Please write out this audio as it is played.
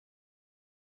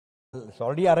It's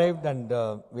already arrived and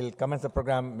we'll commence the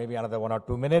program maybe another 1 or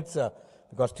 2 minutes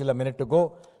because still a minute to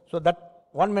go. So that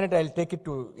 1 minute I'll take it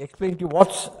to explain to you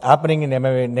what's happening in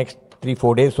MMA next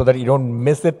 3-4 days so that you don't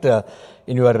miss it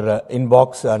in your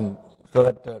inbox and so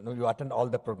that you attend all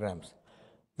the programs.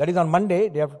 That is on Monday,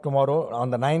 day after tomorrow, on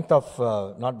the 9th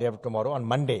of, not day after tomorrow, on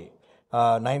Monday,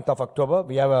 9th of October,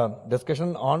 we have a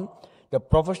discussion on the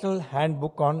professional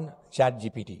handbook on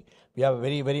ChatGPT. We have a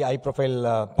very, very high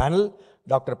profile panel.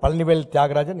 Dr. Palnivel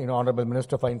Tyagarajan, Honorable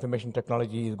Minister for Information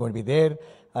Technology is going to be there.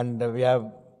 And we have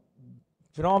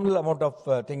phenomenal amount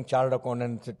of things, chartered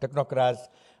accountants, technocrats,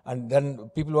 and then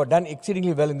people who have done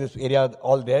exceedingly well in this area,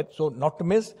 all there. So not to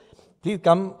miss, please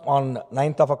come on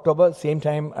 9th of October, same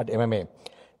time at MMA.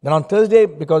 Then on Thursday,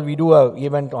 because we do an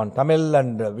event on Tamil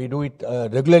and we do it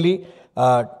regularly,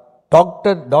 Dr.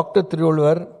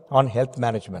 Thiruvallur on health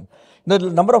management. The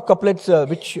number of couplets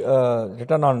which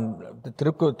written on the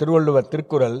Thiruvallur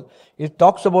Tirukkural, it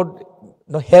talks about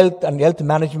health and health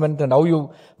management and how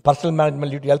you personal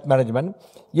management lead to health management.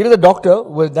 Here is a doctor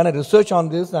who has done a research on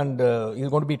this and he is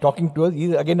going to be talking to us. He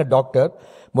is again a doctor,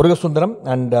 Murugasundaram,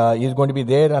 and he is going to be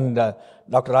there. And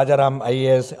Dr. Rajaram,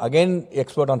 IAS, again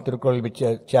expert on Tirukkural, which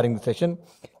is chairing the session.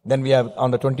 Then we have on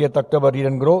the 20th October, Read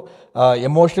and Grow,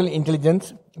 Emotional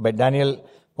Intelligence by Daniel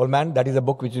Holman. That is a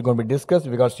book which is going to be discussed.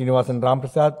 We got Srinivasan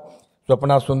Ramprasad,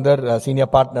 Swapna Sundar, senior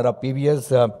partner of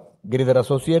PVS, Giridhar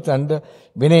Associates, and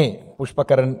Vinay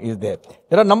Pushpakaran is there.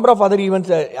 There are a number of other events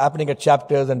happening at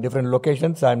chapters and different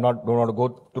locations. I don't want to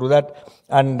go through that.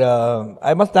 And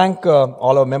I must thank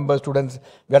all our members, students.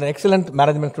 We had an excellent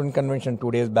management student convention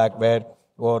 2 days back where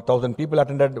over 1,000 people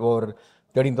attended, over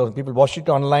 13,000 people watched it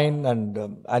online,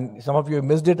 and some of you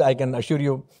missed it. I can assure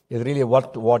you it's really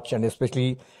worth to watch, and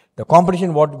especially the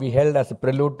competition what we held as a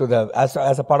prelude to the,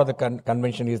 as a part of the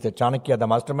convention is the Chanakya, the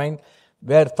mastermind,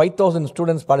 where 5,000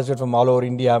 students participated from all over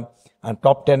India, and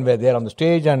top 10 were there on the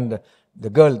stage, and the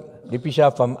girl,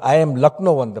 Dipisha from IIM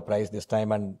Lucknow won the prize this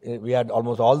time, and we had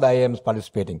almost all the IIMs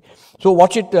participating. So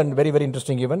watch it, and very, very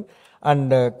interesting event.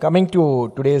 And coming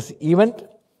to today's event,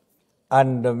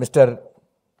 and Mr.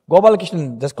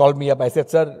 Gopalakrishnan just called me up. I said,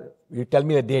 sir, you tell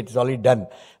me the date, it's already done.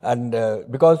 And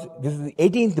because this is the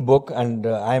 18th book, and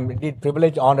I am indeed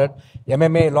privileged, honored.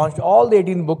 MMA launched all the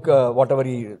 18th book, whatever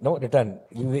he written.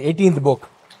 This is the 18th book.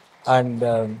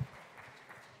 And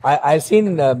I've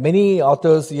seen many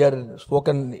authors here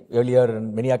spoken earlier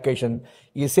on many occasions.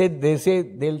 They say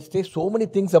they'll say so many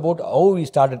things about how he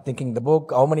started thinking the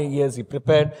book, how many years he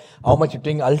prepared, how much he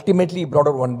think. Ultimately, he brought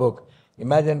out one book.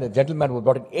 Imagine the gentleman who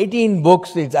brought in 18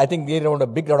 books. I think they round a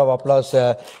big round of applause.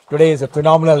 Today is a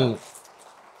phenomenal.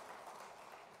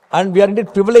 And we are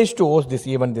indeed privileged to host this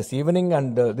event this evening.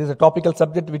 And this is a topical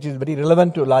subject which is very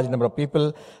relevant to a large number of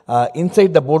people.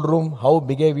 Inside the boardroom, how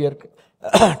behavior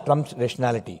trumps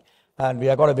rationality. And we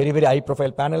have got a very, very high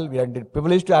profile panel. We are indeed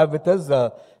privileged to have with us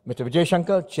Mr. Vijay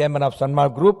Shankar, Chairman of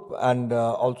Sanmar Group. And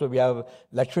also we have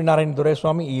Lakshmi Narayan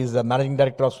Doraiswamy. He is the Managing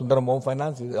Director of Sundaram Home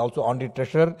Finance. He is also Honorary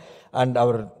Treasurer. And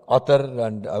our author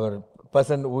and our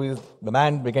person who is the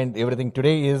man behind everything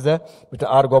today is Mr.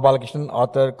 R. Gopalakrishnan,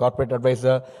 author, corporate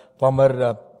advisor,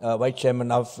 former Vice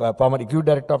Chairman of, former Executive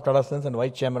Director of Tata Sons and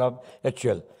Vice Chairman of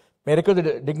HUL. May I request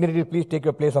the dignitaries please take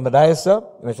your place on the dais, sir.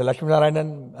 Mr. Lakshmi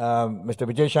Narayanan,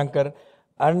 Mr. Vijay Shankar,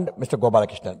 and Mr.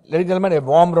 Gopalakrishnan. Ladies and gentlemen, a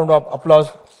warm round of applause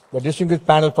for the distinguished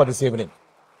panel for this evening.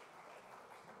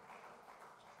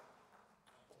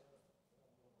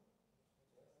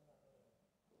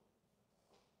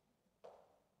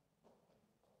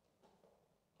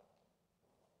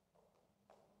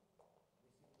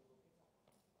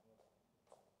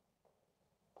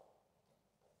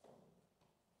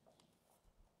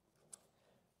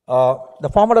 The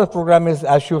format of the program is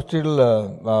as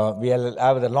usual. We'll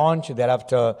have the launch,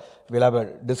 thereafter we'll have a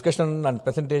discussion and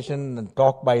presentation and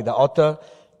talk by the author.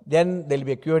 Then there will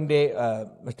be a Q&A.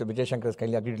 Mr. Vijay Shankar has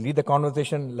kindly agreed to lead the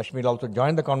conversation. Lakshmi will also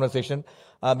join the conversation.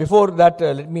 Before that,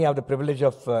 let me have the privilege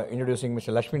of introducing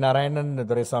Mr. Lakshmi Narayanan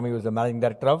Doraiswamy, who is the Managing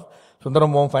Director of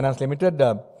Sundaram Home Finance Limited.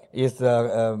 Has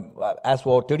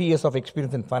over 30 years of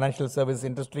experience in financial service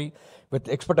industry with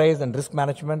expertise in risk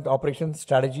management, operations,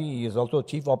 strategy. He is also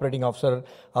Chief Operating Officer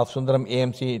of Sundaram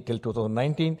AMC till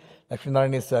 2019. Lakshmi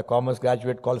Narayan is a commerce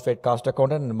graduate, qualified cost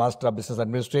accountant and Master of Business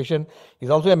Administration. He is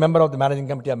also a member of the Managing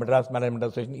Committee of Madras Management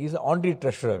Association. He is the Honorary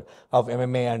Treasurer of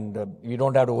MMA, and we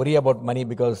don't have to worry about money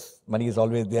because money is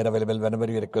always there available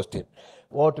whenever you request it.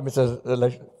 Over to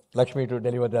Mrs. Lakshmi to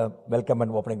deliver the welcome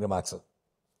and opening remarks.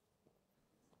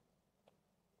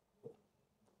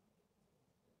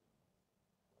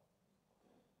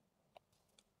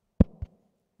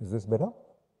 Is this better?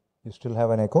 You still have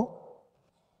an echo?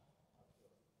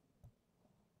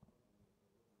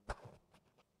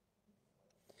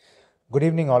 Good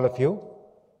evening, all of you.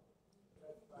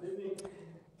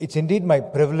 It's indeed my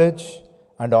privilege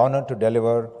and honor to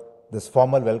deliver this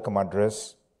formal welcome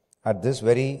address at this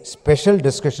very special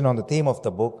discussion on the theme of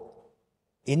the book,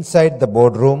 Inside the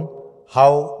Boardroom,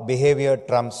 How Behavior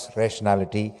Trumps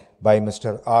Rationality by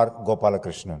Mr. R.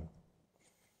 Gopalakrishnan.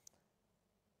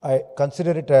 I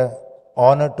consider it an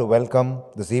honor to welcome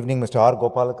this evening Mr. R.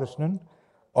 Gopalakrishnan,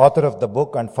 author of the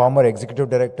book and former Executive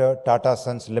Director, Tata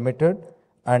Sons Limited,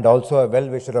 and also a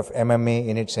well-wisher of MMA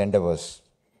in its endeavors,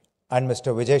 and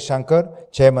Mr. Vijay Shankar,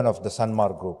 Chairman of the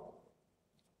Sanmar Group.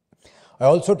 I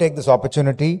also take this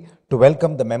opportunity to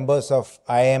welcome the members of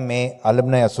IMA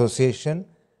Alumni Association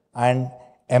and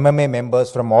MMA members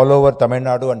from all over Tamil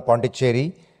Nadu and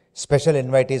Pondicherry, special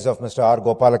invitees of Mr. R.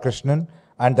 Gopalakrishnan,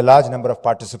 and the large number of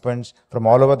participants from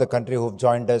all over the country who have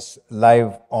joined us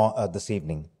live this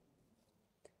evening.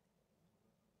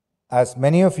 As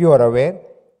many of you are aware,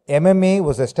 MMA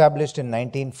was established in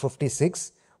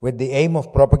 1956 with the aim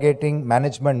of propagating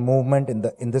management movement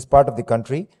in this part of the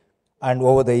country, and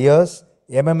over the years,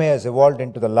 MMA has evolved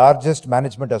into the largest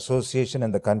management association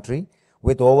in the country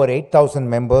with over 8,000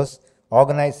 members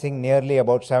organizing nearly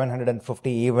about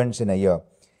 750 events in a year.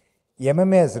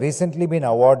 MMA has recently been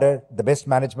awarded the Best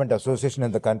Management Association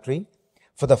in the country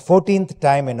for the 14th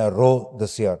time in a row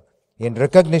this year. In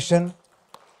recognition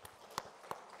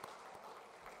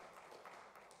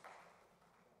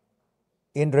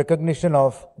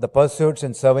of the pursuits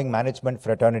in serving management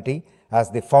fraternity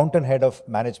as the fountainhead of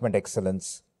management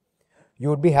excellence. You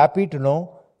would be happy to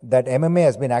know that MMA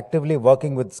has been actively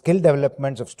working with skill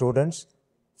developments of students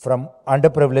from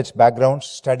underprivileged backgrounds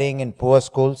studying in poor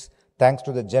schools, thanks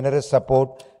to the generous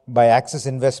support by Axis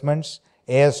Investments,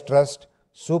 AS Trust,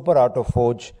 Super Auto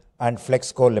Forge, and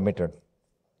Flexco Limited.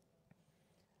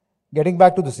 Getting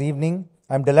back to this evening,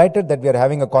 I'm delighted that we are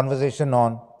having a conversation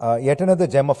on yet another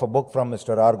gem of a book from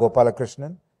Mr. R.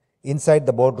 Gopalakrishnan, Inside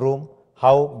the Boardroom,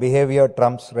 How Behavior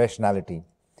Trumps Rationality,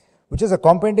 which is a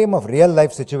compendium of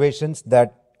real-life situations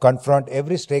that confront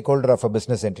every stakeholder of a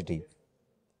business entity.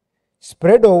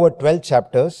 Spread over 12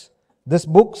 chapters, this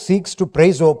book seeks to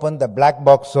prise open the black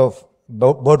box of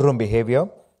boardroom behavior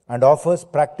and offers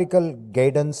practical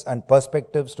guidance and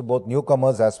perspectives to both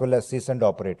newcomers as well as seasoned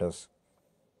operators.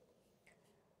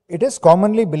 It is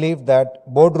commonly believed that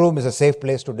boardroom is a safe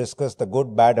place to discuss the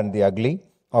good, bad, and the ugly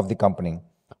of the company.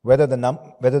 Whether the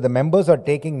members are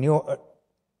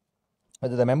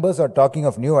talking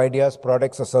of new ideas,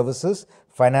 products or services,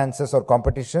 finances or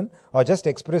competition, or just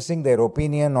expressing their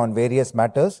opinion on various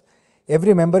matters,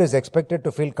 every member is expected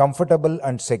to feel comfortable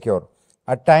and secure.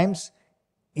 At times,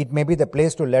 it may be the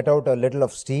place to let out a little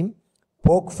of steam,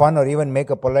 poke fun, or even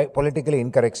make a politically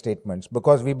incorrect statements,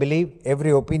 because we believe every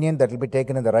opinion that will be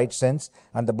taken in the right sense,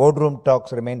 and the boardroom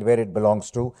talks remain where it belongs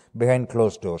to, behind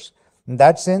closed doors. In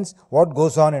that sense, what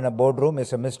goes on in a boardroom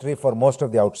is a mystery for most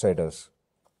of the outsiders.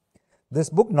 This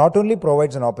book not only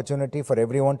provides an opportunity for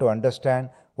everyone to understand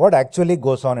what actually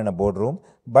goes on in a boardroom,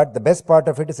 but the best part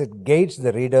of it is it guides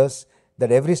the readers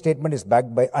that every statement is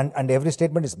backed by every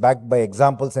statement is backed by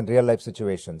examples and real life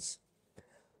situations.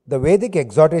 The Vedic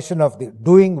exhortation of the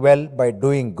doing well by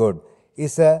doing good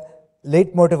is a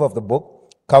leitmotif of the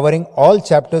book, covering all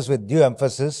chapters with due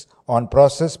emphasis on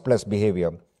process plus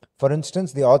behavior. For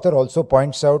instance, the author also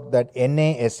points out that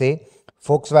NASA,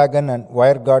 Volkswagen and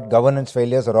WireGuard governance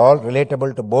failures are all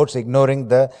relatable to boards ignoring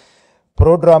the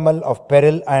prodromal of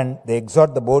peril, and they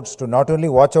exhort the boards to not only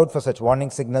watch out for such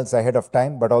warning signals ahead of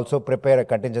time, but also prepare a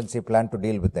contingency plan to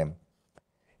deal with them.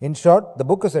 In short, the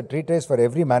book is a treatise for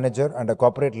every manager and a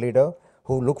corporate leader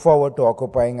who look forward to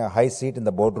occupying a high seat in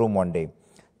the boardroom one day.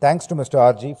 Thanks to Mr.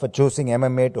 RG for choosing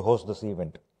MMA to host this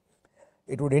event.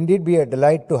 It would indeed be a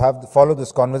delight to follow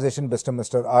this conversation with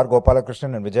Mr. R.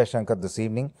 Gopalakrishnan and Vijay Shankar this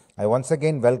evening. I once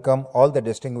again welcome all the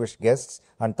distinguished guests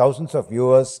and thousands of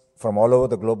viewers from all over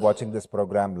the globe watching this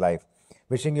program live.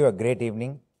 Wishing you a great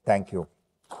evening. Thank you.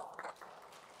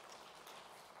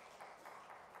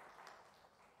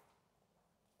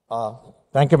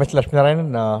 Thank you, Mr.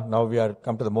 Lakshminarayanan. Now we are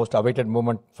come to the most awaited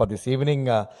moment for this evening.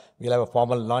 We'll have a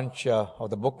formal launch of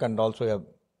the book and also a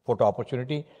photo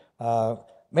opportunity.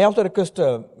 May I also request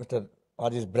Mr.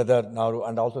 Raji's brother now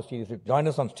and also to join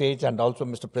us on stage, and also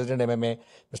Mr. President MMA,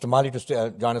 Mr. Mali,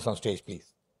 to join us on stage,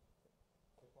 please.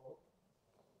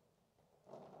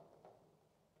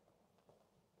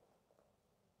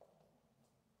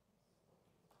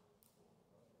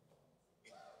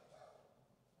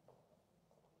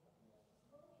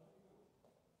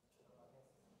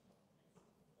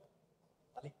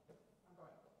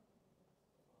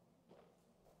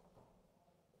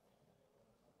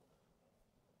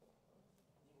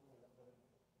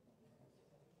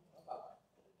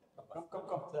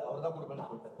 Just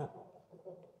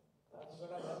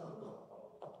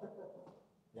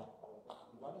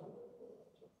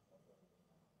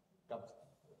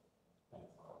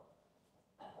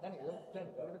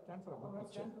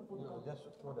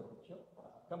show the picture.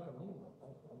 Come from me.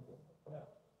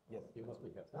 Yes, you must be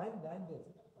here. I'm there.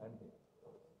 I'm there.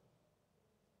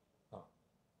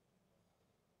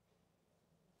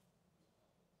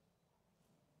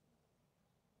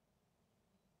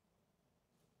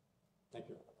 Thank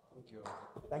you. Thank you.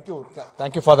 Thank you.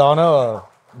 Thank you for the honor,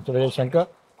 Mr. Vijay Shankar.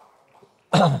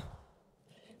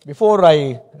 Before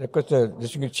I request the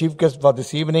distinguished chief guest for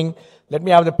this evening, let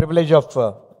me have the privilege of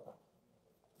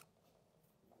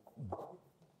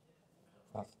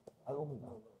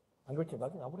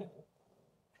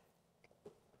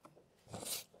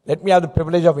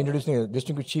introducing a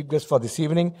distinguished chief guest for this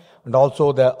evening and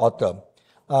also the author.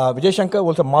 Vijay Shankar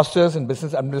holds a master's in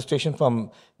business administration from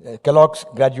Kellogg's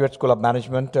Graduate School of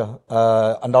Management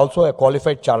and also a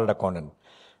qualified chartered accountant.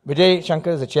 Vijay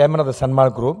Shankar is the chairman of the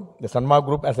Sanmar Group. The Sanmar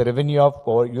Group has a revenue of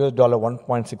over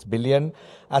 $1.6 billion.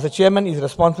 As a chairman, he is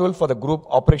responsible for the group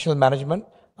operational management,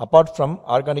 apart from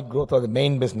organic growth of the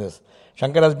main business.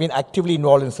 Shankar has been actively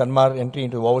involved in Sanmar entry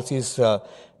into overseas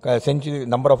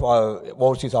number of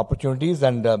overseas opportunities,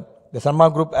 and the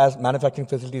Sanmar Group has manufacturing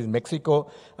facilities in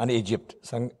Mexico and Egypt.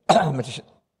 Mr.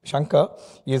 Shankar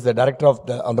is the director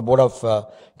on the board of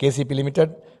KCP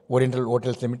Limited, Oriental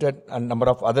Hotels Limited, and number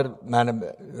of other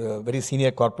very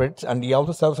senior corporates. And he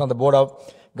also serves on the board of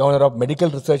governor of Medical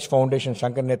Research Foundation,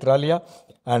 Shankar Netralia,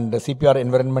 and the CPR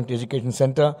Environment Education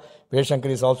Center. Vijay Shankar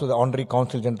is also the Honorary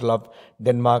Consul General of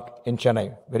Denmark in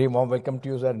Chennai. Very warm welcome to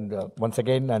you, sir, and once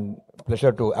again, and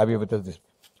pleasure to have you with us.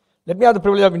 Let me have the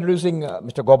privilege of introducing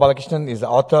Mr. Gopalakrishnan. He is the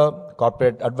author,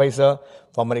 corporate advisor,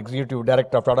 former executive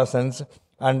director of Tata Sons,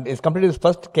 and is completed his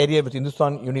first career with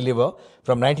Hindustan Unilever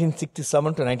from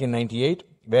 1967 to 1998,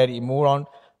 where he moved on.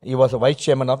 He was a vice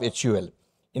chairman of HUL.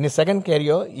 In his second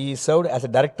career, he served as a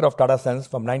director of Tata Sons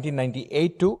from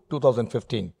 1998 to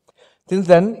 2015. Since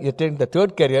then, he has taken the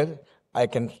third career,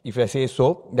 if I say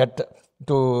so,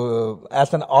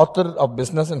 as an author of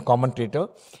business and commentator.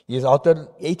 He has authored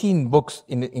 18 books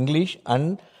in English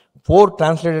and 4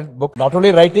 translated books, not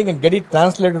only writing and get it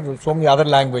translated to so many other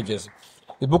languages.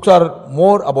 His books are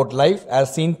more about life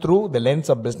as seen through the lens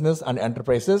of business and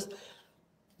enterprises,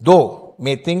 though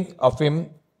may think of him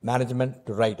management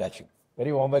to write actually.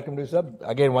 Very warm welcome to you, sir.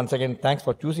 Again, once again, thanks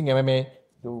for choosing MMA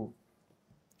to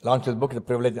launch this book. It's a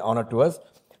privilege and honor to us.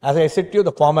 As I said to you,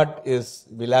 the format is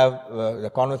we'll have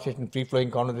the conversation, free-flowing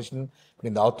conversation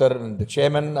between the author and the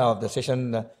chairman of the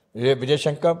session, Vijay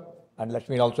Shankar, and let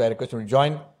me also request you to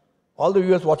join. All the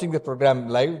viewers watching the program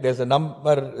live, there's a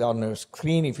number on the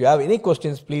screen. If you have any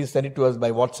questions, please send it to us by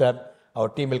WhatsApp. Our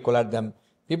team will collect them.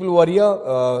 People who are here,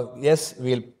 yes,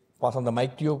 we'll pass on the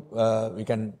mic to you. We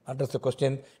can address the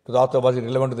question to the author. Was it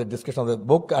relevant to the discussion of the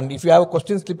book? And if you have a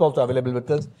question slip also available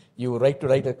with us, you write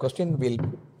a question, we'll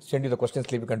send you the question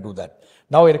slip. You can do that.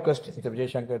 Now I request Mr. Vijay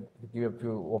Shankar to give a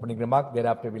few opening remarks.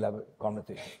 Thereafter, we'll have a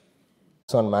conversation.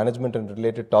 On management and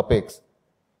related topics.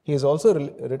 He has also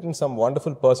written some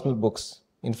wonderful personal books.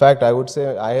 In fact, I would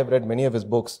say I have read many of his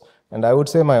books, and I would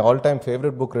say my all-time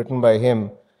favorite book written by him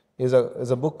is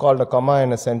a book called A Comma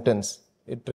in a Sentence.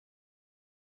 It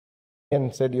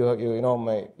and said,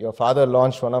 your father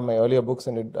launched one of my earlier books,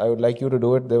 and I would like you to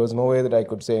do it. There was no way that I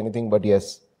could say anything but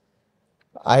yes.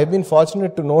 I have been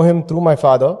fortunate to know him through my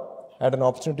father, had an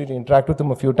opportunity to interact with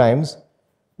him a few times,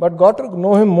 but got to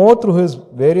know him more through his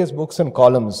various books and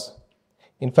columns.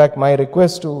 In fact, my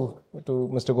request to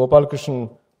Mr.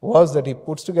 Gopalakrishnan was that he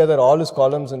puts together all his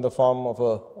columns in the form of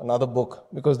another book,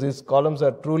 because these columns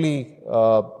are truly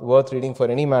worth reading for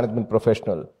any management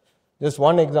professional. Just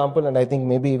one example, and I think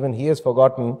maybe even he has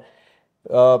forgotten,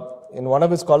 in one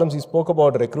of his columns he spoke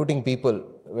about recruiting people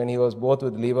when he was both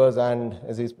with Levers and,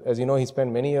 as you know, he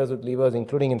spent many years with Levers,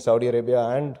 including in Saudi Arabia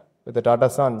and with the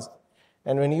Tata Sons.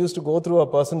 And when he used to go through a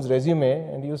person's resume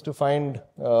and he used to find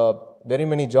very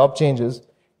many job changes,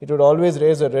 it would always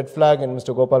raise a red flag in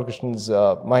Mr. Gopalakrishnan's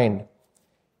mind.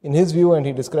 In his view, and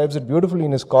he describes it beautifully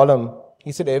in his column,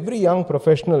 he said every young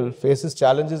professional faces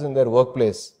challenges in their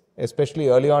workplace, especially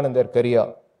early on in their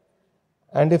career.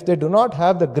 And if they do not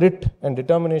have the grit and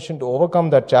determination to overcome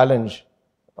that challenge,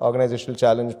 organizational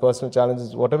challenge, personal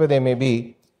challenges, whatever they may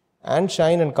be, and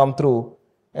shine and come through,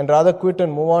 and rather quit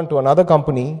and move on to another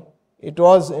company, it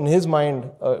was, in his mind,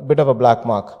 a bit of a black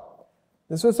mark.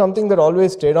 This was something that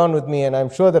always stayed on with me, and I'm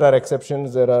sure there are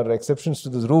exceptions to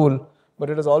this rule, but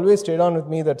it has always stayed on with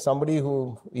me that somebody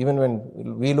who, even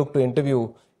when we look to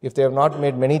interview, if they have not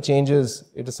made many changes,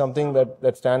 it is something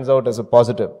that stands out as a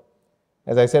positive.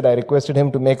 As I said, I requested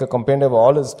him to make a compendium of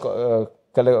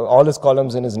all his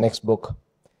columns in his next book.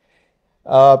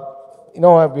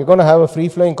 We're going to have a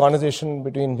free-flowing conversation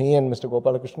between me and Mr.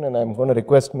 Gopalakrishnan, and I'm going to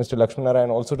request Mr. Lakshmanarayan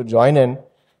also to join in.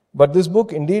 But this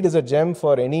book indeed is a gem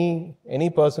for any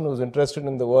person who's interested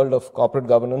in the world of corporate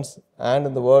governance and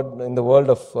in the world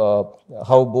of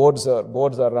how boards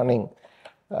are running.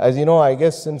 As you know, I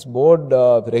guess since board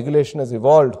regulation has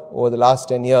evolved over the last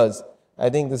 10 years, I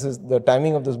think this is the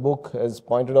timing of this book, as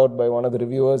pointed out by one of the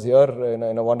reviewers here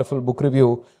in a wonderful book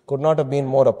review, could not have been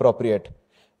more appropriate.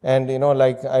 And I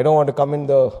don't want to come in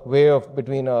the way of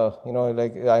between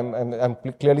I'm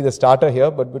clearly the starter here,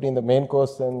 but between the main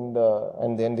course and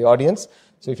then the audience.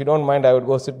 So if you don't mind, I would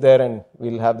go sit there and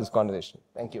we'll have this conversation.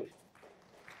 Thank you.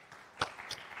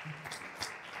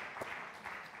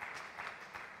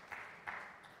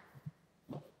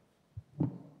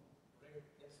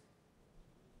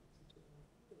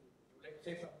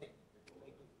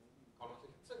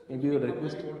 Maybe you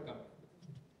request.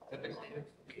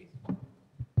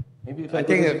 I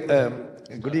think,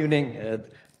 good evening.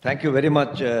 Thank you very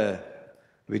much,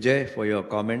 Vijay, for your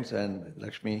comments, and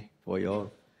Lakshmi for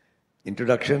your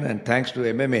introduction. And thanks to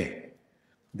MMA,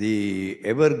 the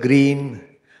evergreen,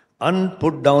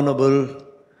 unputdownable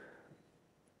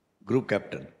group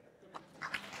captain.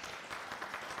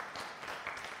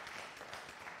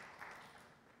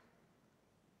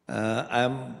 I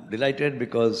am delighted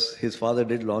because his father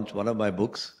did launch one of my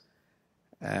books.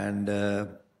 And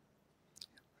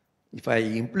if I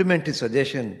implement his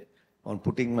suggestion on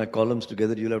putting my columns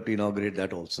together, you'll have to inaugurate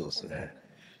that also. So,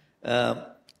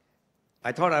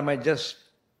 I thought I might just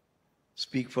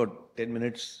speak for 10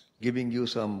 minutes, giving you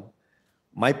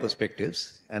my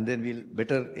perspectives, and then we'll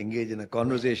better engage in a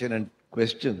conversation and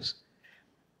questions.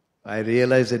 I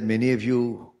realize that many of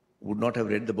you would not have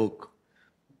read the book.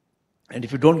 And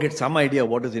if you don't get some idea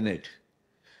what is in it,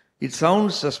 it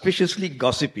sounds suspiciously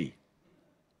gossipy.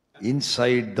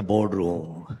 Inside the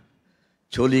boardroom.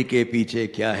 Choli ke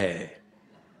piche kya hai?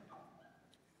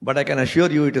 But I can assure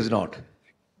you it is not.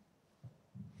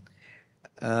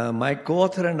 My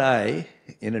co-author and I,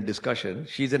 in a discussion,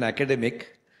 she's an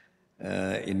academic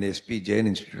in SP Jain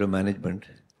Institute of Management,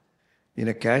 in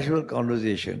a casual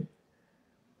conversation,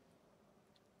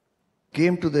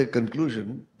 came to the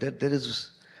conclusion that there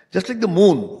is, just like the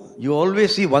moon, you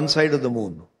always see one side of the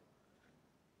moon.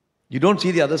 You don't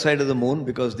see the other side of the moon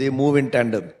because they move in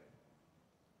tandem.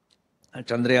 And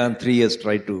Chandrayaan 3 has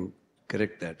tried to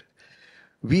correct that.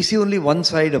 We see only one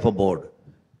side of a board.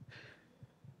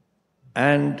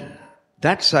 And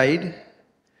that side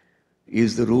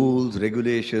is the rules,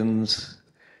 regulations,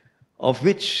 of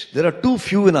which there are too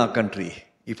few in our country,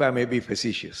 if I may be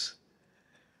facetious.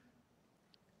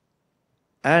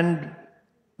 And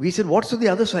we said, what's on the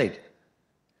other side?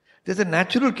 There's a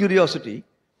natural curiosity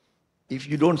if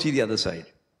you don't see the other side.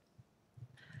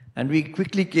 And we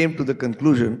quickly came to the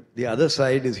conclusion, the other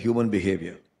side is human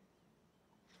behavior.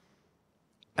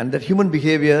 And that human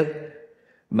behavior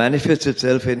manifests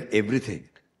itself in everything.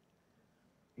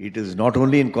 It is not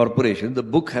only in corporation. The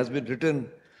book has been written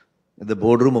in the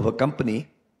boardroom of a company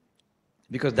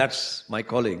because that's my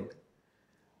calling.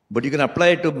 But you can apply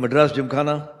it to Madras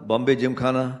Gymkhana, Bombay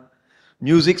Gymkhana,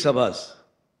 music sabhas,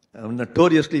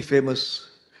 notoriously famous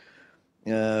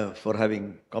for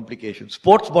having complications.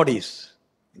 Sports bodies,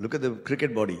 look at the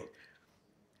cricket body.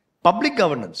 Public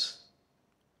governance,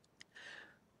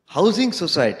 housing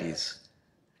societies,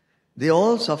 they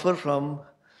all suffer from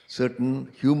certain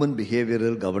human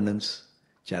behavioral governance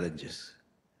challenges.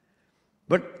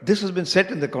 But this has been set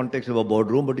in the context of a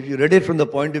boardroom, but if you read it from the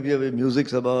point of view of a music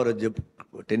sabha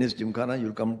or a tennis gymkhana,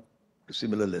 you'll come to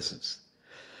similar lessons.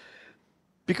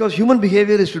 Because human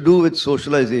behavior is to do with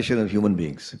socialization of human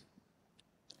beings.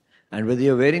 And whether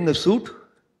you're wearing a suit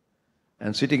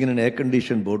and sitting in an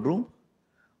air-conditioned boardroom,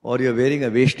 or you're wearing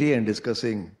a veshti and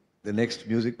discussing the next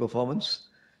music performance,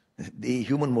 the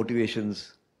human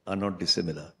motivations are not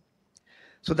dissimilar.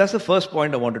 So that's the first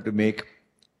point I wanted to make.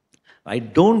 I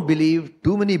don't believe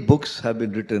too many books have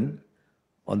been written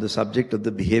on the subject of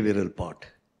the behavioral part.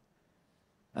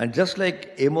 And just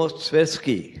like Amos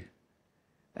Tversky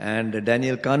and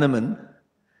Daniel Kahneman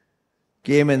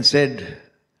came and said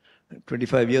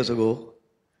 25 years ago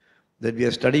that we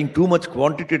are studying too much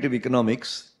quantitative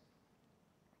economics,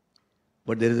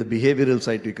 but there is a behavioral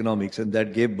side to economics, and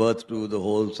that gave birth to the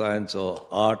whole science or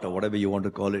art or whatever you want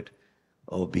to call it,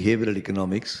 of behavioral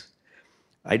economics.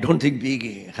 I don't think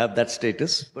we have that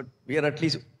status, but we are at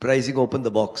least prizing open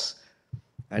the box.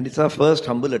 And it's our first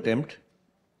humble attempt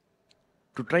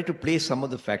to try to place some of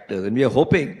the factors. And we are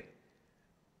hoping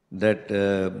that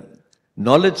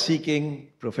knowledge-seeking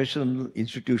professional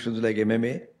institutions like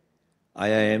MMA,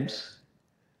 IIMs,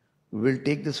 will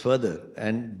take this further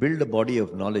and build a body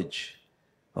of knowledge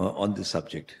on this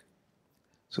subject.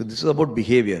 So this is about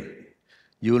behavior.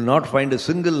 You will not find a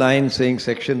single line saying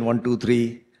section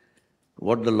 123,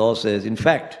 what the law says. In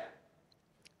fact,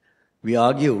 we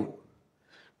argue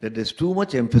that there's too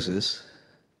much emphasis.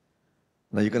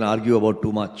 Now you can argue about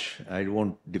too much. I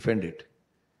won't defend it.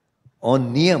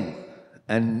 On niyam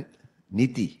and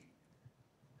niti.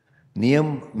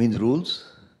 Niyam means rules.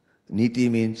 Niti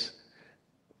means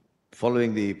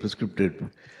following the prescripted.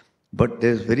 But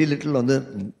there's very little on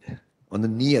the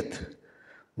niyat.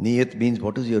 Niyat means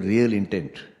what is your real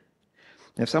intent.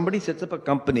 If somebody sets up a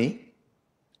company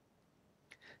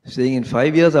saying in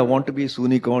 5 years I want to be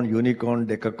Sunicorn, Unicorn,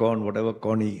 Decacorn, whatever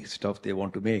corny stuff they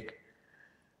want to make,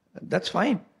 that's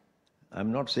fine.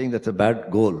 I'm not saying that's a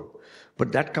bad goal.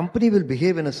 But that company will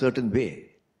behave in a certain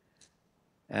way.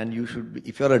 And you should be,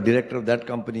 if you're a director of that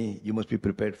company, you must be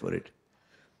prepared for it.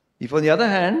 If on the other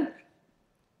hand,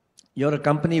 you're a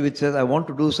company which says, I want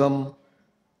to do some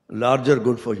larger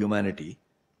good for humanity,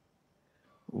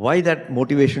 why that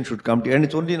motivation should come to you? And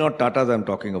it's only not Tata's I'm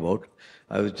talking about.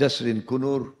 I was just in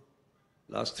Kunur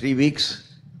last 3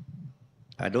 weeks.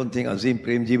 I don't think Azim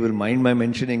Premji will mind my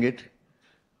mentioning it.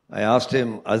 I asked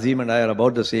him, Azim and I are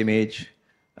about the same age.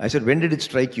 I said, when did it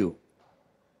strike you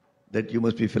that you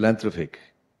must be philanthropic?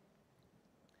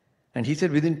 And he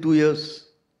said, within 2 years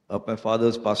of my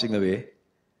father's passing away,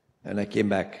 and I came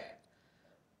back.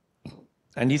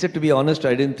 And he said, to be honest,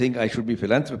 I didn't think I should be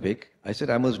philanthropic. I said,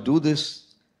 I must do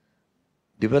this,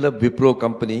 develop Wipro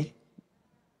company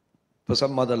for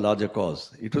some other larger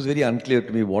cause. It was very unclear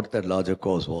to me what that larger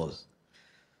cause was.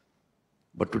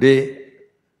 But today,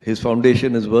 his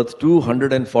foundation is worth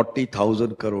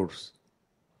 240,000 crores.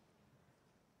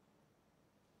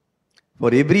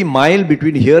 For every mile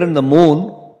between here and the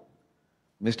moon,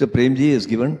 Mr. Premji is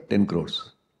given 10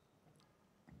 crores.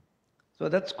 So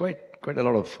that's quite a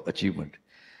lot of achievement.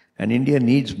 And India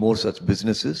needs more such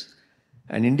businesses.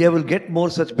 And India will get more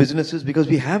such businesses because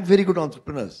we have very good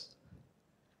entrepreneurs.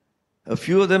 A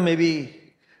few of them may be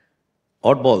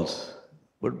oddballs,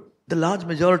 but the large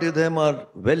majority of them are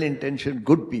well-intentioned,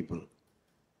 good people.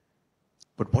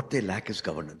 But what they lack is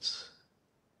governance.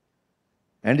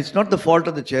 And it's not the fault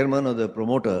of the chairman or the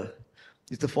promoter.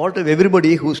 It's the fault of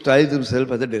everybody who styles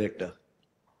himself as a director,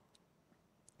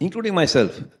 including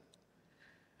myself.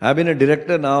 I've been a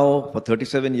director now for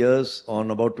 37 years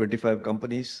on about 25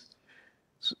 companies.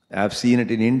 I've seen it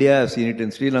in India, I've seen it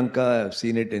in Sri Lanka, I've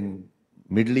seen it in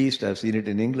Middle East, I've seen it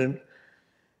in England.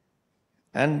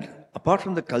 And apart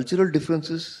from the cultural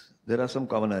differences, there are some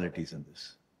commonalities in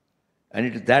this. And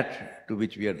it is that to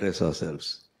which we address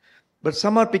ourselves. But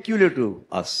some are peculiar to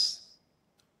us.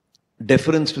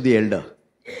 Deference to the elder.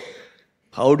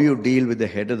 How do you deal with the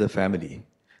head of the family?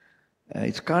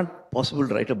 It can't possible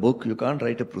to write a book, you can't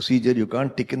write a procedure, you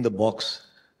can't tick in the box.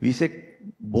 We say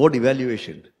board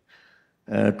evaluation.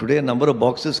 Today a number of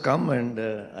boxes come and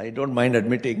I don't mind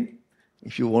admitting,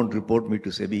 if you won't report me to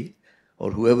SEBI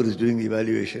or whoever is doing the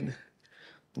evaluation,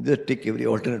 just tick every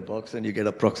alternate box and you get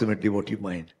approximately what you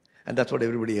mind. And that's what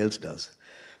everybody else does.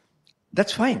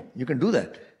 That's fine, you can do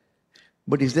that.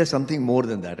 But is there something more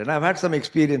than that? And I've had some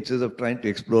experiences of trying to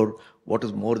explore what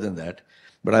is more than that.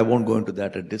 But I won't go into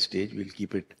that at this stage. We'll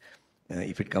keep it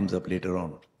if it comes up later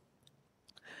on.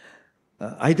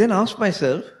 I then asked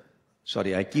myself,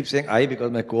 sorry, I keep saying I because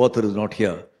my co-author is not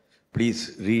here.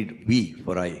 Please read we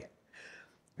for I.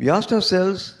 We asked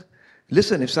ourselves,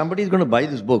 listen, if somebody is going to buy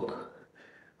this book,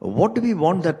 what do we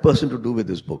want that person to do with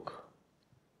this book?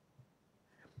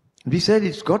 We said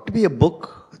it's got to be a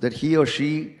book that he or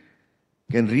she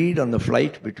can read on the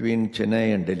flight between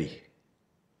Chennai and Delhi.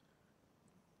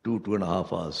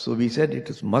 2.5 hours. So we said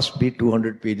it must be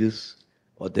 200 pages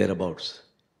or thereabouts.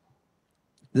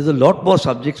 There's a lot more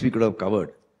subjects we could have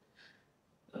covered.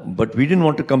 But we didn't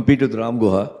want to compete with Ram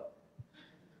Guha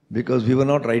because we were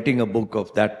not writing a book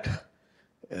of that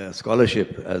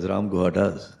scholarship as Ram Guha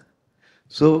does.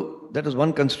 So that was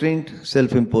one constraint,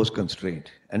 self-imposed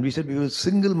constraint. And we said we will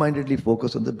single-mindedly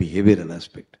focus on the behavioral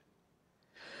aspect.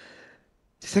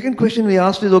 The second question we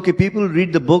asked is, okay, people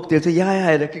read the book, they'll say, yeah,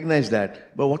 I recognize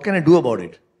that, but what can I do about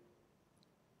it?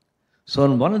 So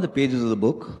on one of the pages of the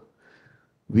book,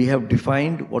 we have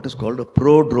defined what is called a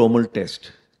prodromal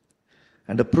test.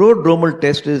 And a prodromal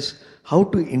test is how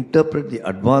to interpret the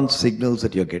advanced signals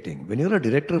that you're getting. When you're a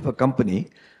director of a company,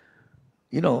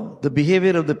 you know, the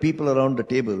behavior of the people around the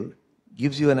table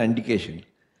gives you an indication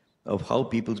of how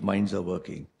people's minds are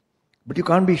working. But you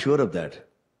can't be sure of that.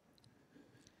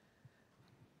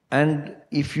 And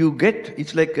if you get,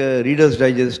 it's like a Reader's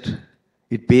Digest,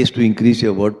 it pays to increase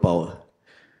your word power.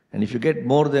 And if you get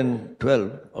more than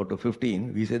 12 out of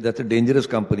 15, we say that's a dangerous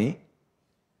company.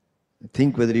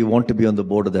 Think whether you want to be on the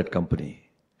board of that company.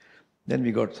 Then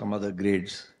we got some other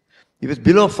grades. If it's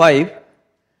below 5,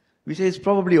 we say it's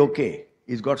probably okay.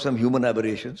 He's got some human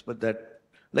aberrations, but that,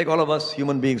 like all of us,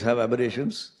 human beings have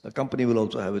aberrations. A company will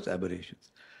also have its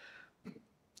aberrations.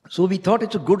 So we thought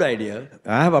it's a good idea.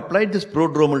 I have applied this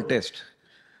prodromal test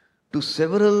to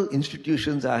several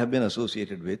institutions I have been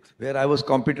associated with, where I was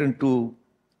competent to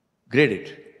grade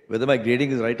it. Whether my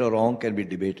grading is right or wrong can be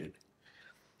debated.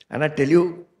 And I tell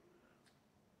you,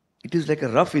 it is like a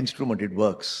rough instrument, it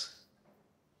works.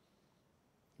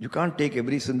 You can't take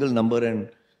every single number and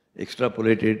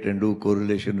extrapolate it and do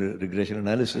correlation, regression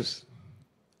analysis,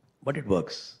 but it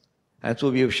works. And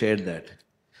so we have shared that.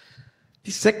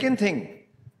 The second thing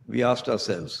we asked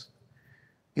ourselves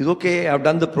is, okay, I've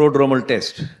done the prodromal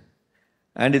test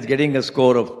and it's getting a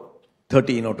score of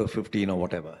 13 out of 15 or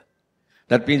whatever.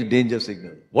 That means danger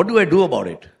signal. What do I do about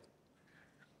it?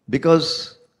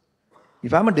 Because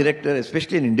if I'm a director,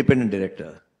 especially an independent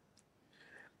director,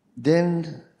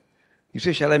 then you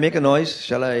say, shall I make a noise?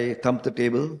 Shall I thump the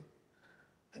table?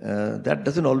 That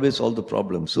doesn't always solve the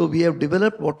problem. So we have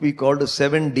developed what we call the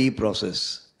 7D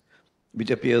process,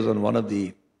 which appears on one of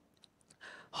the,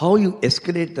 how you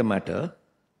escalate the matter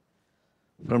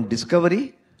from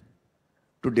discovery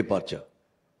to departure,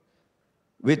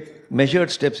 with measured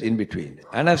steps in between.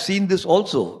 And I've seen this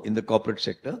also in the corporate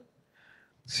sector.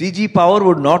 CG Power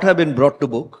would not have been brought to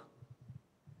book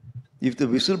if the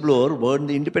whistleblower weren't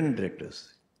the independent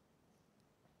directors.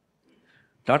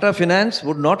 Tata Finance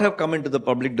would not have come into the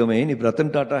public domain if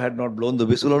Ratan Tata had not blown the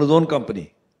whistle on his own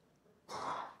company.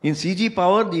 In CG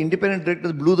Power, the independent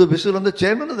directors blew the whistle on the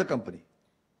chairman of the company.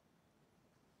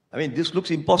 I mean, this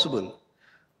looks impossible.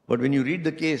 But when you read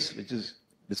the case, which is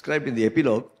described in the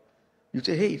epilogue, you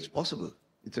say, hey, it's possible.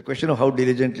 It's a question of how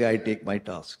diligently I take my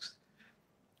tasks.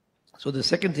 So the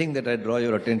second thing that I draw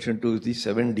your attention to is the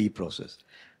 7D process.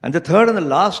 And the third and the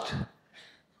last,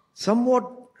 somewhat,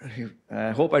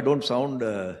 I hope I don't sound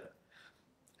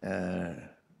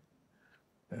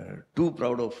too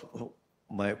proud of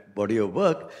my body of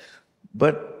work,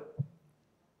 but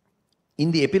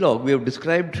in the epilogue, we have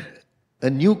described a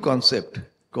new concept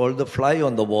called the fly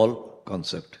on the wall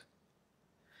concept.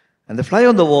 And the fly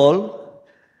on the wall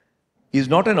is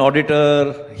not an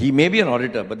auditor. He may be an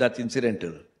auditor, but that's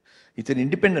incidental. It's an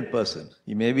independent person.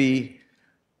 He may be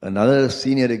another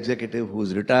senior executive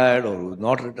who's retired or who's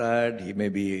not retired. He may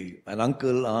be an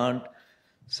uncle, aunt,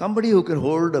 somebody who can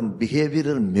hold a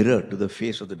behavioral mirror to the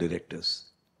face of the directors.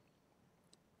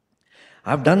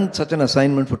 I've done such an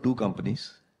assignment for 2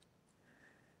 companies.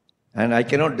 And I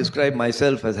cannot describe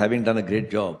myself as having done a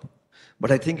great job,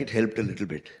 but I think it helped a little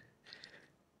bit.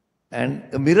 And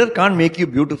a mirror can't make you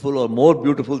beautiful or more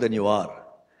beautiful than you are,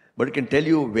 but it can tell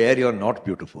you where you're not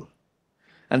beautiful.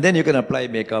 And then you can apply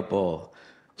makeup or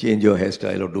change your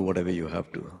hairstyle or do whatever you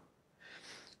have to.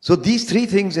 So these 3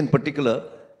 things in particular,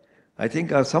 I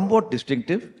think are somewhat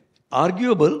distinctive,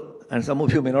 arguable, and some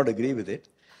of you may not agree with it.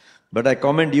 But I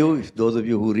commend you, if those of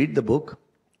you who read the book,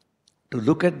 to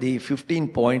look at the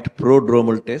 15-point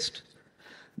prodromal test,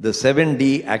 the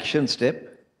 7D action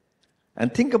step,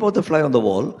 and think about the fly on the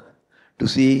wall to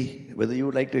see whether you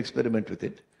would like to experiment with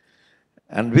it.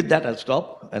 And with that, I'll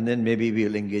stop, and then maybe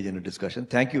we'll engage in a discussion.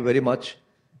 Thank you very much,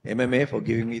 MMA, for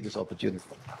giving me this opportunity.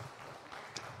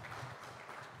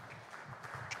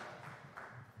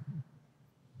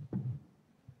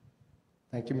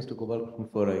 Thank you, Mr.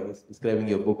 Gopalakrishnan, for describing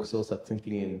your book so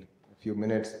succinctly in a few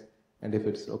minutes. And if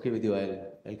it's okay with you,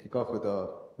 I'll kick off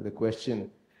with a question.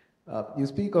 You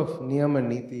speak of niyam and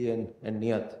niti and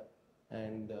niyat,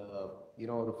 and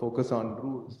the focus on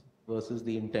rules versus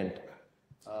the intent.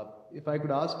 If I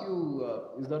could ask you,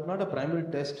 is that not a primary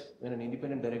test when an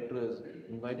independent director is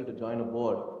invited to join a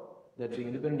board, that the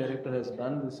independent director has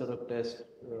done this sort of test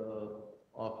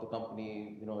of the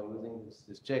company, using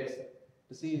his checks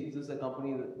to see is this a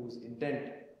company whose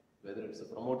intent, whether it's a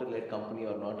promoter-led company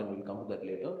or not, and we'll come to that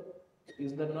later,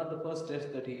 is that not the first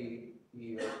test that he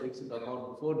takes into account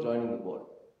before joining the board?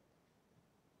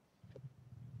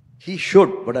 He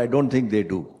should, but I don't think they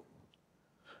do.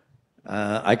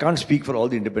 I can't speak for all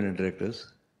the independent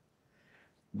directors,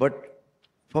 but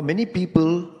for many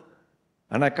people,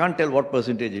 and I can't tell what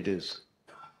percentage it is,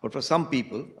 but for some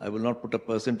people, I will not put a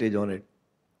percentage on it,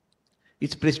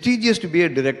 it's prestigious to be a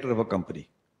director of a company.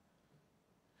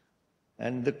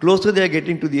 And the closer they are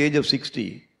getting to the age of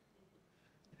 60,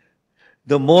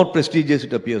 the more prestigious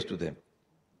it appears to them.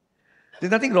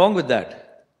 There's nothing wrong with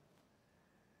that.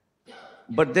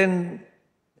 But then,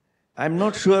 I'm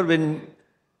not sure when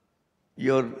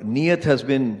your niyat has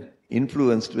been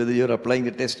influenced whether you're applying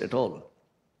the test at all.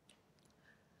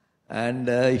 And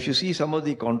if you see some of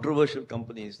the controversial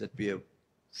companies that we have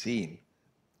seen,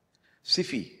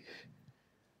 SIFI,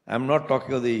 I'm not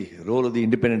talking of the role of the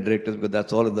independent directors because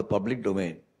that's all in the public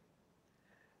domain.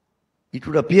 It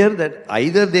would appear that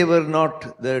either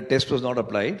the test was not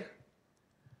applied,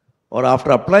 or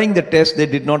after applying the test, they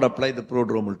did not apply the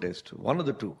prodromal test. One of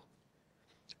the two.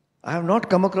 I have not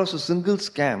come across a single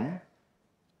scam,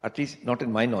 at least not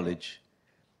in my knowledge,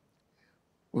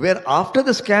 where after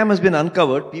the scam has been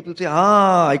uncovered, people say,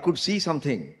 I could see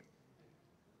something.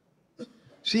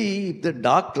 See, if the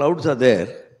dark clouds are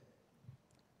there,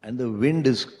 and the wind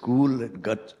is cool and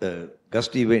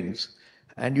gusty winds,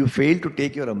 and you fail to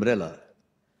take your umbrella,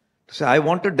 to say, I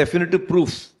wanted definitive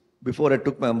proof before I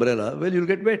took my umbrella, well, you'll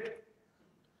get wet.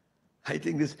 I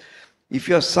think this, if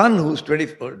your son who's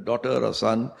 20, or daughter or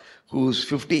son who's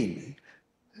 15,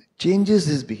 changes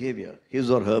his behavior, his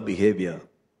or her behavior,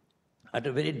 at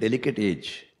a very delicate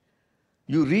age,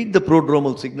 you read the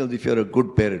prodromal signals if you're a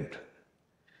good parent.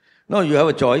 Now you have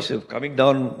a choice of coming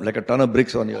down like a ton of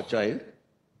bricks on your child.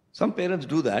 Some parents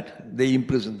do that, they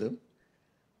imprison them.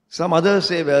 Some others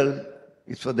say, well,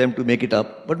 it's for them to make it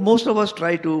up. But most of us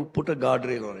try to put a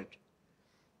guardrail on it.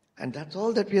 And that's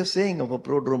all that we are saying of a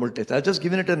prodromal test. I've just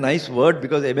given it a nice word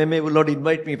because MMA will not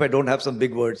invite me if I don't have some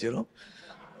big words, you know.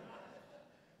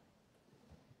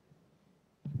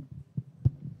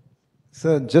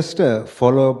 So just a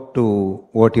follow-up to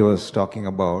what he was talking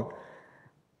about.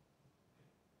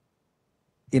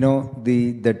 You know,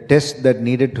 the test that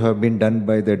needed to have been done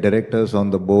by the directors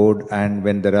on the board, and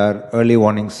when there are early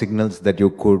warning signals that you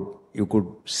could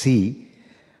see.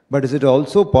 But is it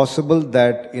also possible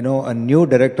that, you know, a new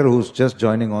director who's just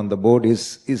joining on the board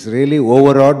is really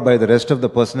overawed by the rest of the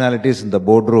personalities in the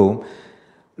boardroom?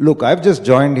 Look, I've just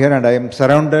joined here and I am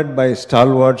surrounded by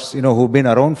stalwarts, you know, who've been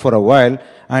around for a while,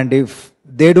 and if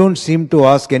they don't seem to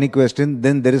ask any question,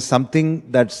 then there is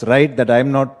something that's right that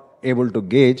I'm not able to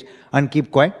gauge, and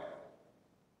keep quiet.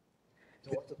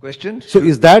 So what's the question? So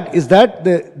is that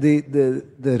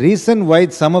the reason why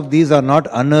some of these are not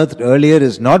unearthed earlier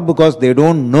is not because they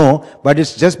don't know, but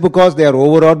it's just because they are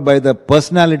overawed by the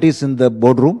personalities in the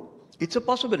boardroom? It's a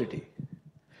possibility.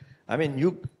 I mean,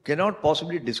 you cannot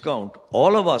possibly discount.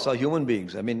 All of us are human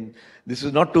beings. I mean, this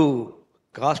is not to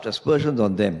cast aspersions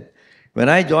on them. When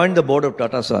I joined the board of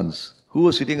Tata Sons, who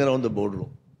was sitting around the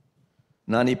boardroom?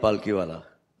 Nani Palkiwala,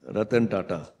 Ratan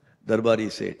Tata,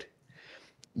 Darbari Seth.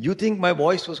 You think my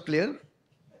voice was clear?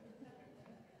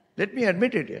 Let me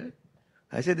admit it, yeah.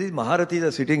 I said, these Maharathis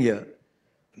are sitting here.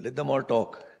 Let them all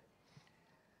talk.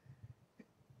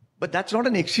 But that's not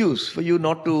an excuse for you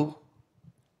not to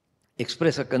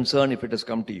express a concern if it has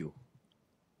come to you.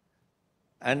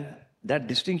 And that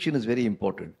distinction is very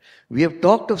important. We have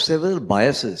talked of several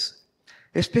biases,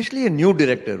 especially a new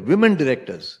director, women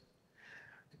directors.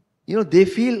 You know, they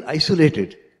feel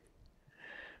isolated.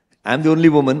 I'm the only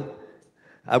woman.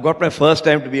 I've got my first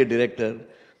time to be a director.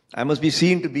 I must be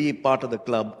seen to be part of the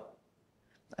club.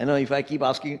 I know if I keep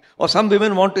asking, or some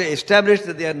women want to establish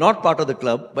that they are not part of the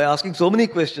club by asking so many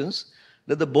questions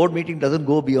that the board meeting doesn't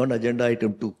go beyond agenda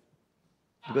item 2.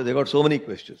 Because they've got so many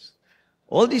questions.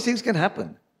 All these things can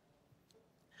happen.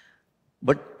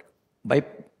 But by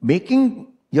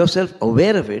making yourself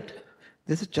aware of it,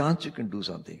 there's a chance you can do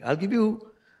something. I'll give you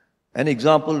an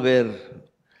example where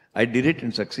I did it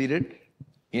and succeeded,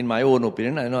 in my own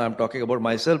opinion. I know I'm talking about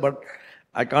myself, but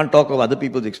I can't talk of other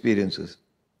people's experiences.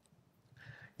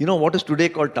 You know what is today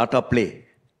called Tata Play?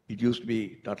 It used to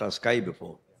be Tata Sky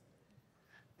before.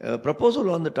 A proposal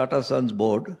on the Tata Sons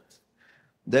board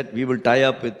that we will tie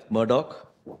up with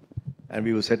Murdoch and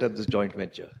we will set up this joint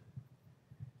venture.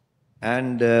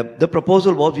 And the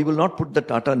proposal was we will not put the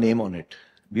Tata name on it.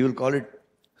 We will call it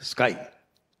Sky.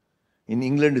 In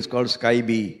England, it's called Sky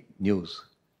B News.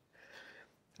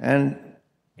 And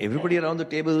everybody around the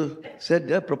table said,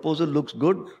 the proposal looks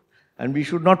good and we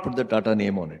should not put the Tata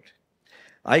name on it.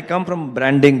 I come from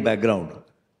branding background.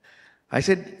 I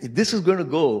said, if this is going to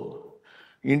go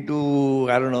into,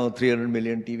 300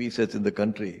 million TV sets in the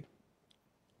country,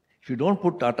 if you don't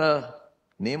put Tata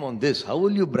name on this, how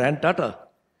will you brand Tata?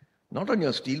 Not on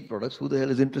your steel products. Who the hell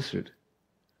is interested?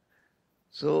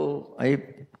 So I,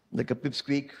 like a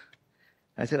pipsqueak,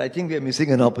 I said, I think we are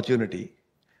missing an opportunity.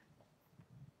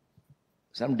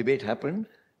 Some debate happened.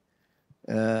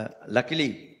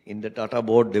 Luckily, in the Tata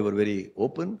board, they were very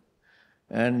open.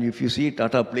 And if you see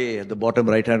Tata Play at the bottom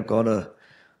right-hand corner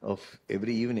of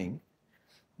every evening,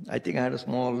 I think I had a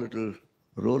small little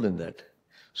role in that.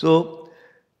 So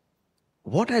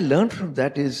what I learned from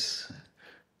that is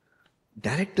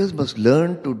directors must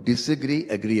learn to disagree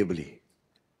agreeably.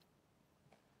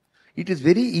 It is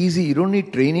very easy. You don't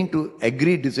need training to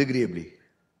agree disagreeably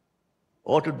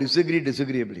or to disagree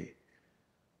disagreeably.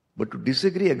 But to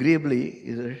disagree agreeably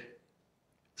is a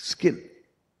skill.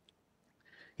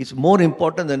 It's more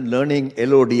important than learning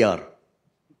LODR,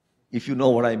 if you know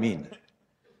what I mean.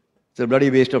 It's a bloody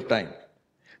waste of time.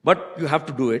 But you have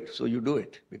to do it, so you do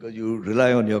it, because you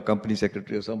rely on your company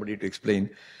secretary or somebody to explain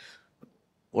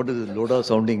what is a loader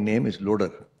sounding name is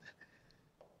loader.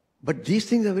 But these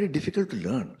things are very difficult to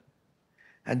learn.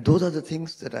 And those are the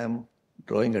things that I'm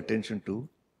drawing attention to,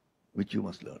 which you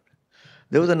must learn.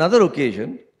 There was another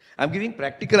occasion. I'm giving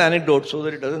practical anecdotes so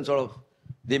that it doesn't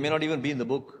they may not even be in the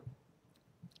book.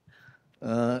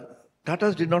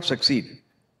 Tatas did not succeed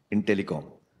in telecom.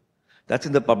 That's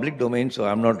in the public domain, so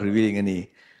I'm not revealing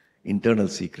any internal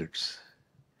secrets.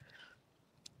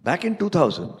 Back in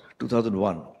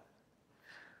 2001,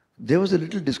 there was a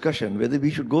little discussion whether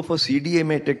we should go for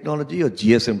CDMA technology or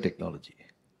GSM technology.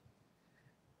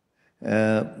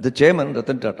 The chairman,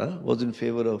 Ratan Tata, was in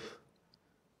favor of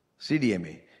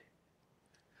CDMA.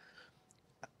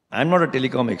 I'm not a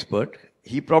telecom expert.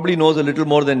 He probably knows a little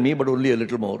more than me, but only a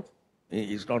little more.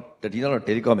 He's not a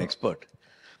telecom expert.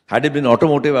 Had it been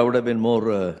automotive, I would have been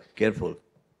more careful.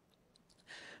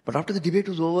 But after the debate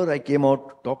was over, I came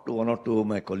out, talked to one or two of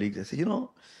my colleagues. I said,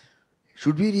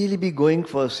 should we really be going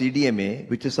for CDMA,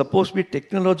 which is supposed to be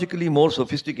technologically more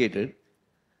sophisticated,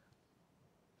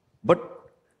 but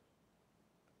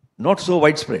not so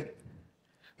widespread?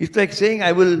 It's like saying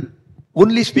I will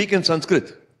only speak in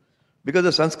Sanskrit, because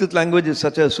the Sanskrit language is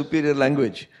such a superior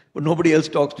language, but nobody else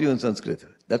talks to you in Sanskrit.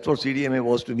 That's what CDMA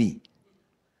was to me.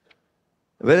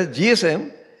 Whereas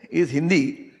GSM is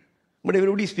Hindi, but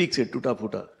everybody speaks it, tuta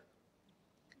puta.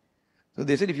 So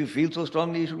they said, if you feel so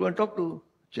strongly, you should go and talk to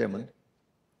chairman.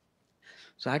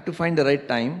 So I had to find the right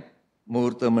time,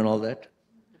 muhurtam and all that.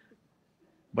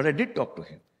 But I did talk to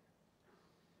him.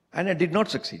 And I did not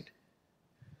succeed.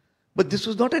 But this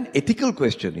was not an ethical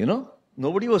question,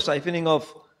 Nobody was siphoning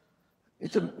off.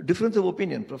 It's a difference of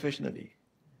opinion professionally.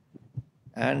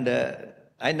 And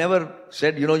I never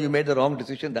said, you made the wrong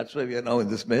decision, that's why we are now in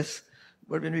this mess.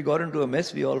 But when we got into a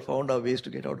mess, we all found our ways to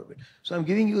get out of it. So I'm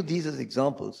giving you these as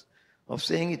examples of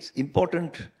saying it's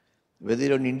important, whether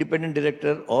you're an independent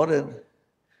director or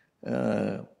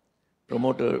a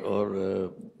promoter or a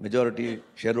majority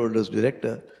shareholders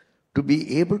director, to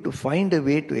be able to find a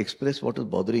way to express what is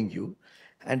bothering you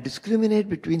and discriminate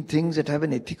between things that have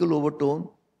an ethical overtone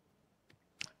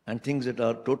and things that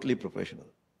are totally professional.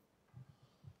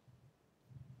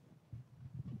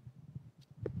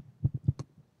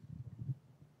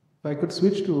 If I could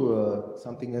switch to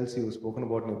something else you've spoken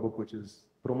about in your book, which is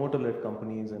promoter-led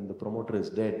companies and the promoter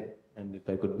is dead, and if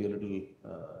I could be a little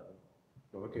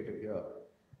provocative here.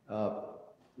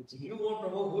 You won't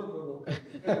provoke, who'll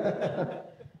provoke.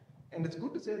 And it's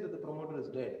good to say that the promoter is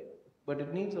dead, but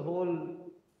it needs a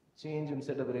whole change in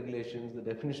set of regulations. The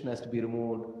definition has to be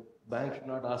removed. Banks should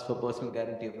not ask for personal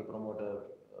guarantee of the promoter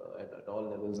at all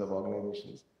levels of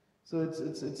organizations. So it's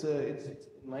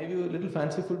in my view, a little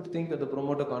fanciful to think that the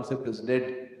promoter concept is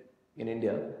dead in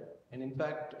India. And in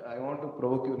fact, I want to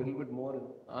provoke you a little bit more in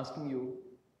asking you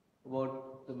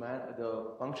about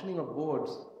the functioning of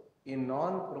boards in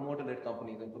non-promoter-led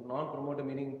companies. And non-promoter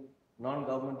meaning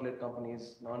non-government-led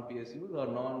companies, non-PSUs, or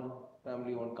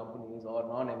non-family-owned companies, or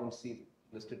non-MNC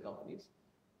listed companies.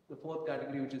 The fourth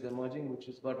category, which is emerging, which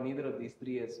has got neither of these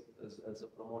three as a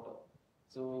promoter.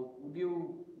 So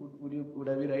would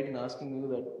I be right in asking you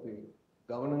that the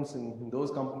governance in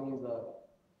those companies are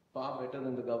far better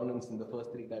than the governance in the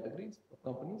first three categories of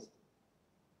companies?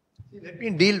 Let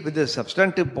me deal with the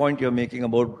substantive point you're making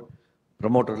about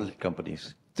promoter-led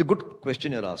companies. It's a good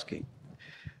question you're asking.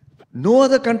 No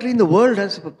other country in the world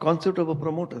has a concept of a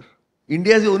promoter.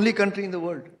 India is the only country in the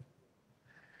world.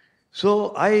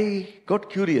 So I got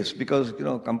curious because,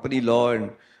 company law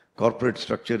and corporate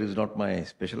structure is not my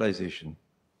specialization.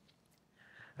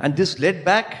 And this led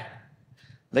back,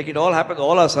 like it all happens,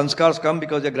 all our sanskars come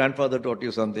because your grandfather taught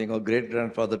you something or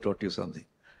great-grandfather taught you something.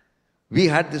 We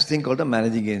had this thing called the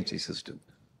managing agency system.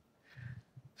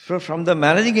 So from the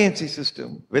managing agency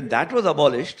system, when that was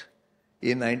abolished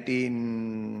in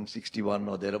 1961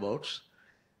 or thereabouts,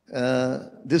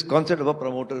 this concept of a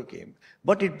promoter came.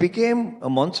 But it became a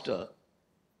monster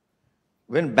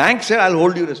when banks said, I'll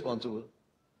hold you responsible.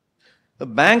 The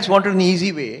banks wanted an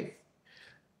easy way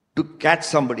to catch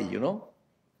somebody,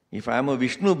 If I am a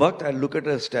Vishnu Bhakt, I'll look at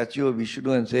a statue of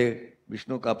Vishnu and say,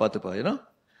 Vishnu ka patapa,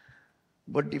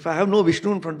 But if I have no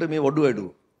Vishnu in front of me, what do I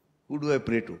do? Who do I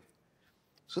pray to?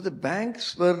 So the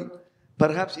banks were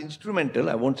perhaps instrumental,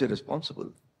 I won't say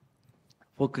responsible,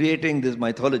 for creating this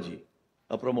mythology,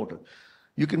 a promoter.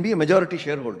 You can be a majority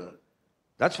shareholder.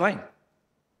 That's fine.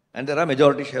 And there are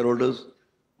majority shareholders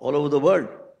all over the world.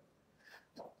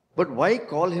 But why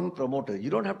call him promoter? You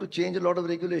don't have to change a lot of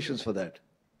regulations for that.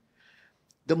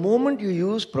 The moment you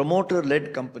use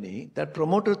promoter-led company, that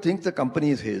promoter thinks the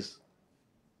company is his,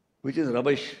 which is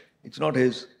rubbish. It's not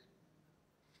his.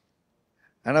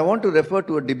 And I want to refer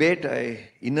to a debate I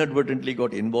inadvertently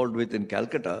got involved with in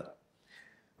Calcutta,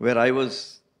 where I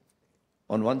was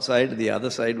on one side, the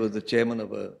other side was the chairman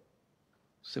of a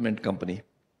cement company,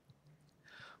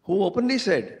 who openly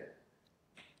said,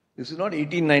 this is not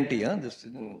 1890, this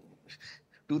is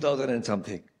 2000 and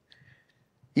something.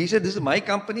 He said, this is my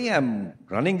company, I'm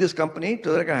running this company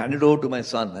so that I can hand it over to my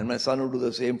son, and my son will do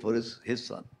the same for his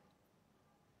son.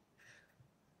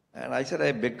 And I said,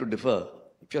 I beg to differ.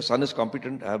 If your son is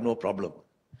competent, I have no problem.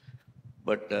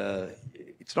 But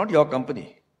it's not your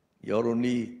company. You're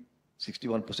only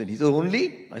 61%. He said,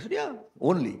 only? I said, yeah,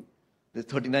 only. There's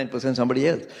 39% somebody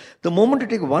else. The moment you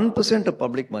take 1% of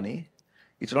public money,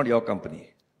 it's not your company.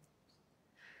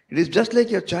 It is just like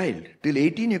your child. Till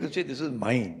 18, you can say, this is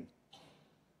mine.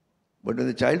 But when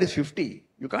the child is 50,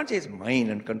 you can't say it's mine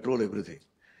and control everything.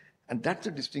 And that's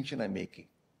the distinction I'm making.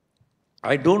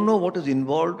 I don't know what is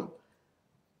involved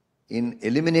in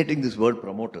eliminating this word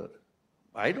promoter.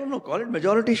 I don't know, call it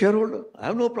majority shareholder. I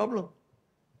have no problem.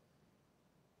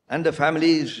 And the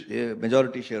family is a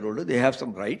majority shareholder. They have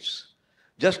some rights.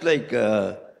 Just like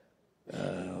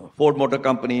Ford Motor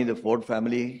Company, the Ford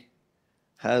family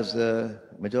has a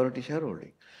majority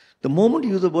shareholding. The moment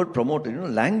you use the word promoter,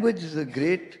 language is a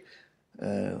great,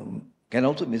 can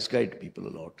also misguide people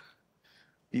a lot.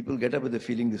 People get up with the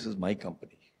feeling this is my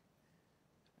company.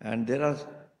 And there are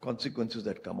consequences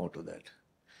that come out of that.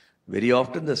 Very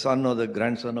often the son or the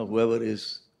grandson or whoever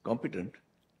is competent,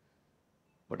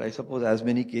 but I suppose as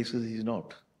many cases he's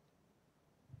not.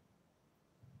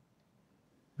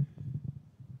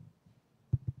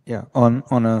 Yeah,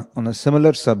 on a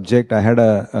similar subject, I had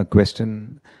a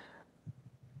question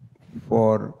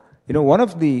for, one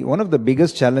of the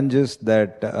biggest challenges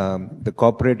that the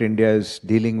corporate India is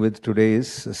dealing with today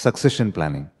is succession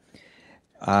planning.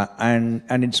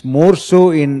 And it's more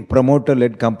so in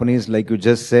promoter-led companies, like you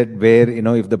just said, where,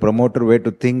 if the promoter were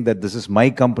to think that this is my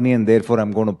company and therefore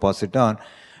I'm going to pass it on.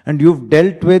 And you've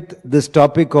dealt with this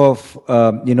topic of,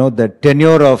 the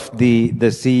tenure of the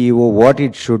CEO, what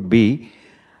it should be.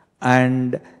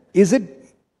 And is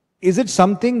it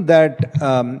something that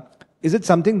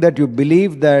you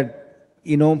believe that,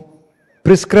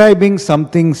 prescribing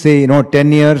something, say,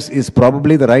 10 years is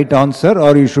probably the right answer,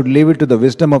 or you should leave it to the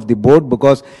wisdom of the board?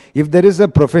 Because if there is a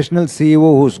professional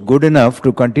CEO who's good enough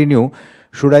to continue,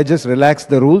 should I just relax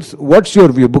the rules? What's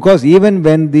your view? Because even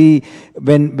when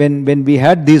we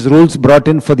had these rules brought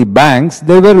in for the banks,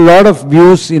 there were a lot of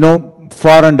views,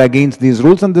 for and against these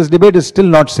rules, and this debate is still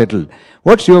not settled.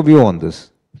 What's your view on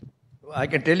this? I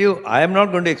can tell you, I am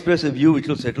not going to express a view which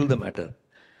will settle the matter,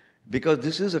 because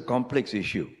this is a complex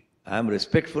issue. I am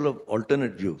respectful of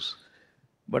alternate views,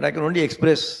 but I can only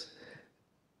express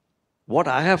what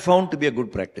I have found to be a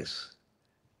good practice.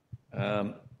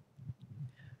 You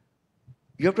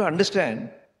have to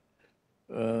understand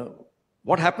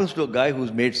what happens to a guy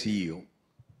who's made CEO.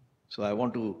 So I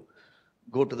want to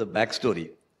go to the backstory.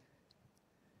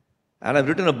 And I've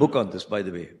written a book on this, by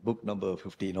the way, book number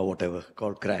 15 or whatever,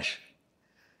 called Crash.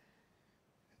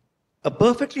 A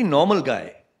perfectly normal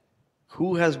guy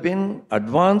who has been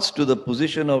advanced to the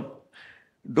position of,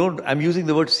 I'm using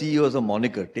the word CEO as a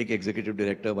moniker, take executive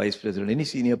director, vice president, any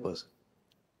senior person.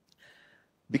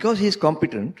 Because he is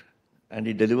competent and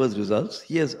he delivers results,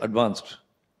 he has advanced.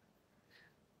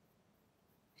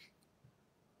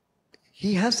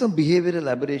 He has some behavioral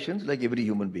aberrations like every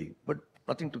human being, but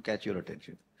nothing to catch your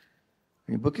attention.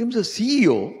 When he becomes a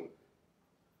CEO,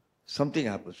 something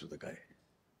happens to the guy.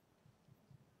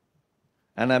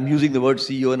 And I'm using the word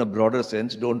CEO in a broader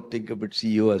sense. Don't think of it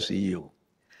CEO as CEO.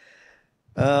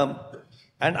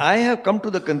 And I have come to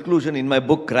the conclusion in my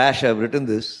book Crash, I've written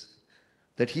this,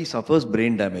 that he suffers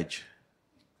brain damage.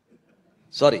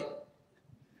 Sorry.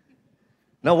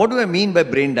 Now, what do I mean by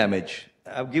brain damage?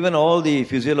 I've given all the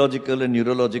physiological and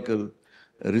neurological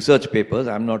research papers.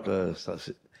 I'm not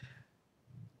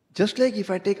just like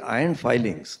if I take iron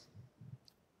filings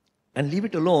and leave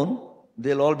it alone,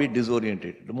 they'll all be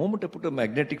disoriented. The moment I put a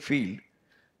magnetic field,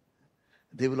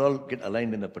 they will all get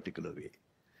aligned in a particular way.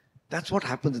 That's what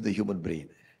happens in the human brain.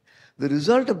 The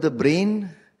result of the brain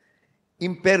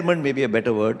impairment may be a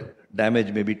better word,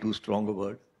 damage may be too strong a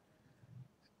word,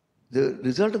 the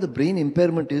result of the brain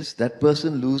impairment is that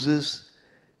person loses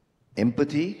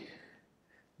empathy,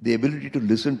 the ability to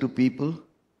listen to people.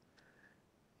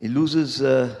 He loses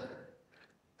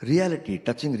reality,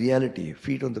 touching reality,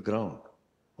 feet on the ground.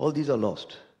 All these are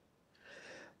lost.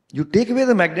 You take away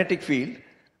the magnetic field.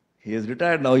 He is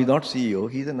retired now, he's not CEO.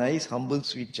 He's a nice, humble,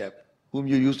 sweet chap whom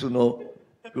you used to know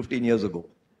 15 years ago.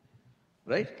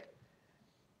 Right?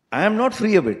 I am not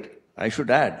free of it, I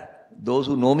should add. Those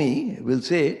who know me will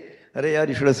say, "Arey yaar,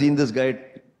 you should have seen this guy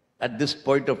at this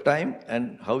point of time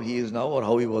and how he is now or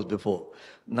how he was before."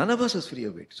 None of us is free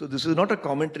of it. So this is not a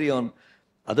commentary on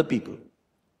other people.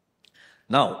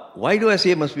 Now, why do I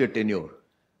say it must be a tenure?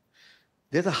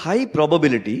 There's a high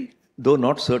probability, though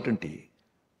not certainty,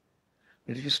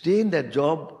 that if you stay in that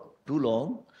job too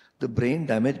long, the brain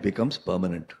damage becomes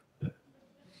permanent.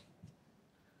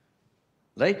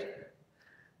 Right?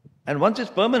 And once it's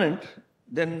permanent,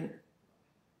 then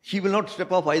he will not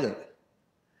step off either.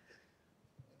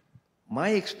 My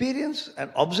experience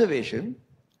and observation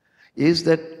is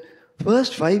that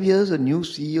first 5 years a new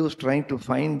CEO is trying to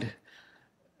find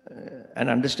and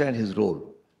understand his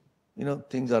role.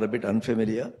 Things are a bit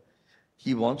unfamiliar.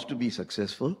 He wants to be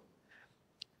successful.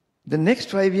 The next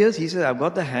 5 years, he says, "I've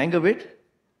got the hang of it,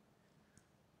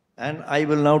 and I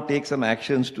will now take some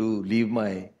actions to leave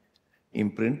my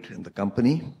imprint in the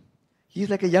company." He's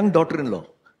like a young daughter-in-law.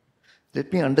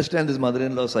 Let me understand this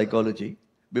mother-in-law's psychology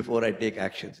before I take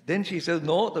actions. Then she says,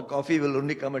 "No, the coffee will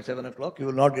only come at 7 o'clock. You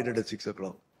will not get it at 6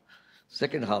 o'clock.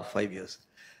 Second half, 5 years.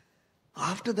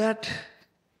 After that,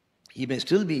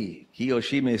 he or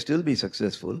she may still be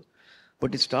successful,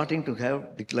 but it's starting to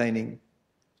have declining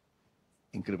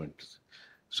increments.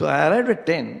 So I arrived at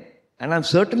 10, and I'm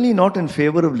certainly not in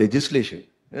favor of legislation.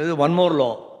 There's one more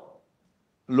law.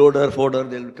 Loader, folder,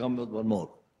 they'll come with one more.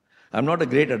 I'm not a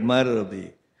great admirer of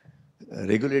the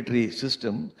regulatory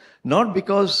system, not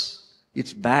because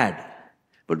it's bad,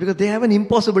 but because they have an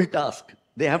impossible task.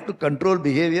 They have to control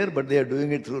behavior, but they are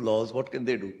doing it through laws. What can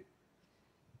they do?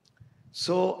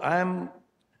 So I'm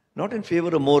not in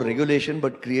favor of more regulation,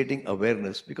 but creating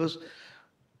awareness, because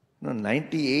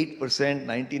 98%,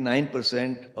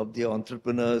 99% of the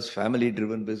entrepreneurs,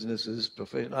 family-driven businesses,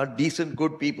 professionals are decent,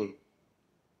 good people.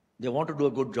 They want to do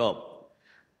a good job.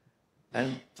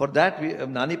 And for that,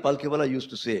 Nani Palkhiwala used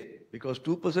to say, because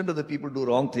 2% of the people do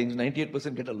wrong things,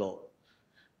 98% get a law.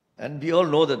 And we all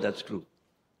know that that's true.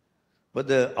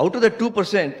 But out of the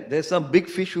 2%, there's some big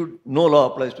fish who no law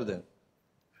applies to them.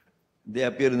 They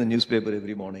appear in the newspaper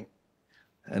every morning,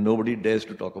 and nobody dares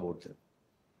to talk about them.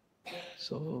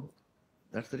 So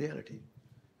that's the reality.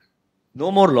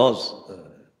 No more laws.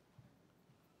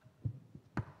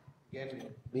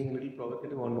 Again, being a little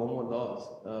provocative on no more laws,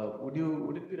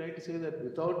 would it be right to say that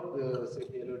without the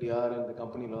LODR and the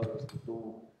company laws, the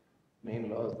two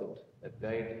main laws that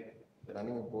guide the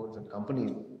running of boards and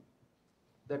companies,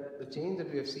 that the change that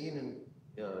we have seen in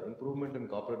improvement in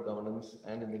corporate governance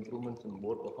and in improvements in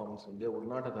board performance in India would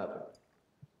not have happened?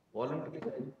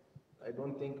 Voluntarily, I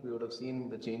don't think we would have seen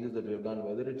the changes that we have done,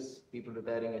 whether it's people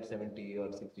retiring at 70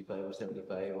 or 65 or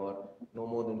 75 or no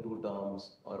more than 2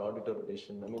 terms or auditor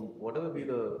rotation. I mean, whatever be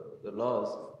the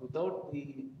laws, without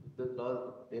the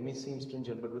laws, they may seem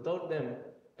stringent, but without them,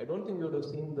 I don't think we would have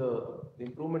seen the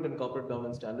improvement in corporate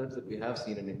governance standards that we have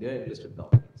seen in India in listed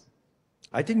companies.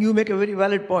 I think you make a very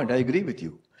valid point. I agree with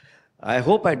you. I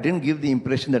hope I didn't give the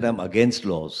impression that I'm against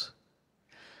laws.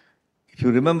 If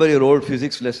you remember your old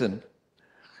physics lesson,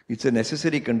 it's a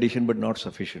necessary condition but not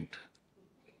sufficient.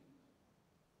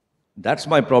 That's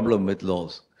my problem with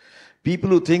laws. People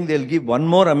who think they'll give one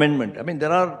more amendment. I mean,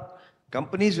 there are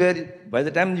companies where by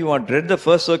the time you want read the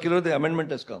first circular, the amendment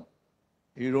has come.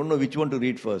 You don't know which one to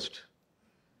read first.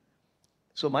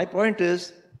 So my point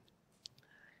is,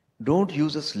 don't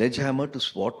use a sledgehammer to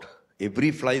swat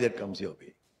every fly that comes your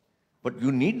way. But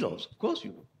you need laws, of course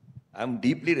you do. I'm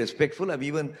deeply respectful. I've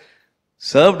even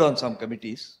served on some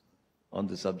committees on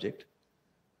the subject.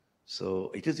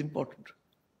 So it is important.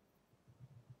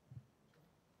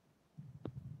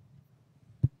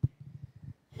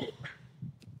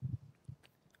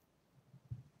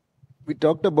 We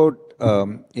talked about,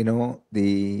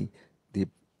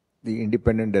 the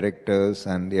independent directors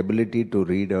and the ability to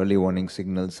read early warning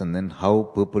signals, and then how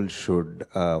people should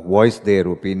voice their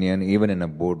opinion even in a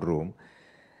boardroom.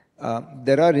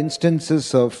 There are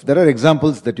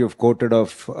examples that you've quoted of,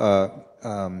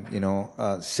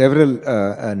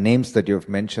 several names that you've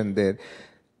mentioned there.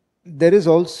 There is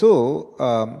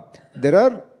also, there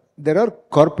are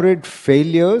corporate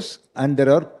failures and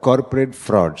there are corporate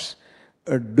frauds.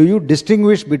 Do you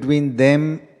distinguish between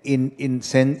them in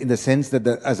the sense that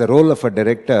as a role of a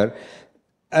director,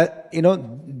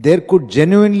 there could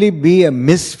genuinely be a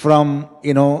miss from,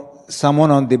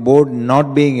 someone on the board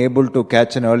not being able to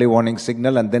catch an early warning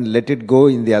signal and then let it go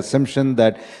in the assumption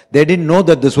that they didn't know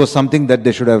that this was something that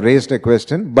they should have raised a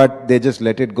question, but they just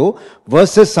let it go,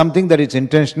 versus something that it's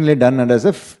intentionally done and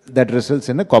that results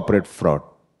in a corporate fraud.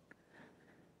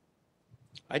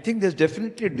 I think there's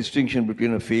definitely a distinction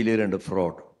between a failure and a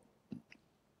fraud.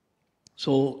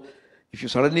 So, if you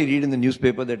suddenly read in the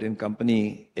newspaper that in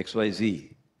company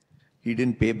XYZ, he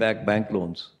didn't pay back bank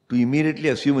loans, to immediately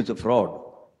assume it's a fraud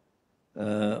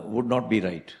would not be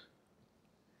right.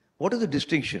 What is the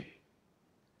distinction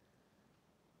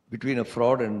between a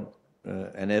fraud and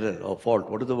an error or fault?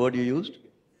 What is the word you used?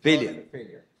 Failure.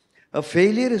 A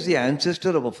failure is the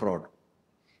ancestor of a fraud.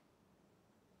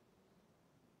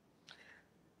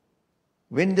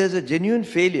 When there's a genuine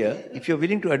failure, if you're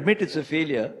willing to admit it's a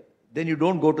failure, then you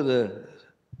don't go to the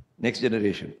next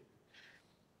generation.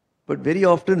 But very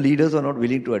often leaders are not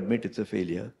willing to admit it's a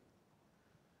failure.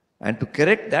 And to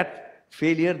correct that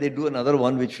failure, they do another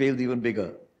one which fails even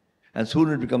bigger. And soon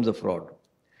it becomes a fraud.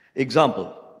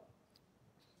 Example,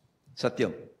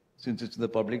 Satyam. Since it's in the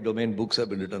public domain, books have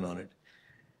been written on it.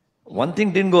 One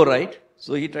thing didn't go right,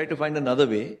 so he tried to find another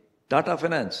way. Tata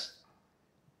Finance.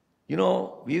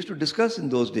 We used to discuss in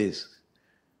those days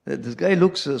that this guy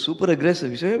looks super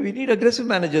aggressive. We say, we need aggressive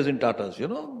managers in Tatas,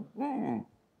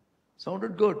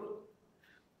 Sounded good.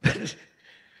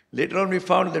 Later on we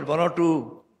found that one or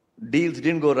two deals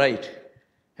didn't go right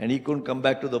and he couldn't come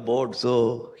back to the board,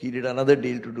 so he did another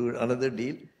deal to do another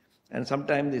deal, and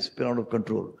sometimes they spin out of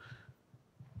control.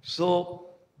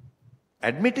 So,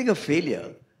 admitting a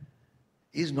failure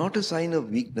is not a sign of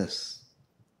weakness.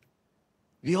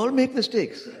 We all make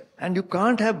mistakes, and you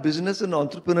can't have business and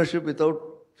entrepreneurship without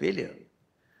failure.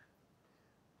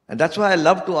 And that's why I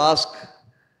love to ask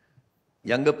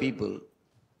younger people,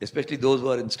 especially those who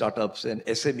are in startups and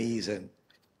SMEs, and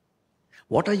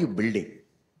what are you building?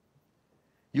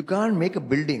 You can't make a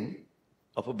building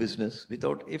of a business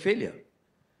without a failure.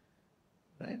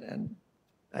 Right? And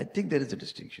I think there is a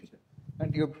distinction.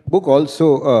 And your book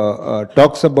also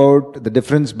talks about the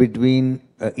difference between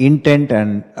intent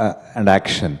and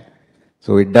action.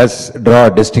 So it does draw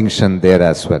a distinction there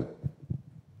as well.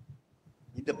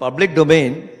 In the public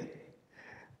domain,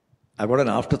 I've got an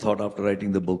afterthought after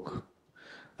writing the book.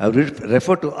 I've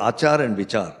referred to achar and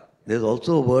vichar. There's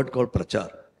also a word called prachar.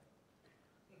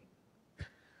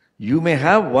 You may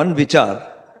have one vichar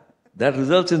that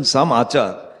results in some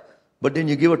achar, but then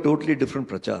you give a totally different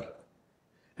prachar.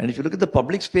 And if you look at the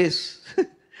public space,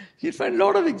 you'll find a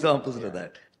lot of examples of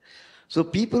that. So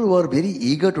people who are very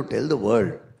eager to tell the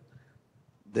world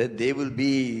that they will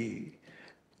be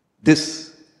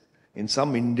this in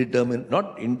some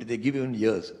indeterminate, they give you in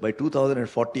years. By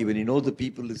 2040, when he knows the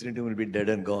people listening to him will be dead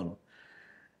and gone,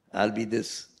 I'll be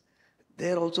this.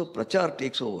 There also prachar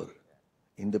takes over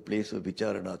in the place of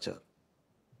vichar and achar.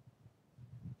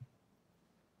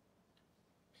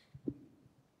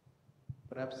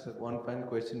 Perhaps one final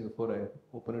question before I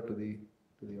open it to the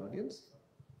audience.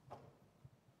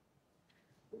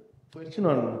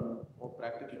 More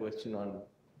practical question on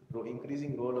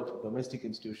increasing role of domestic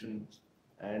institutions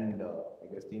and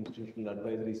I guess the institutional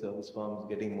advisory service firms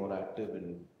getting more active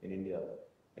in India.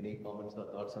 Any comments or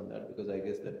thoughts on that? Because I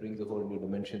guess that brings a whole new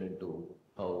dimension into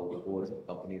how the boards of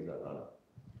companies are run.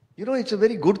 It's a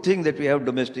very good thing that we have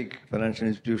domestic financial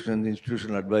institutions,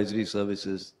 institutional advisory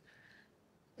services.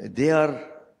 They are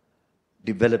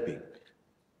developing.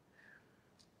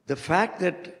 The fact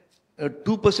that a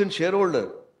 2%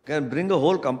 shareholder can bring a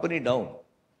whole company down.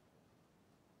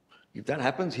 If that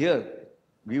happens here,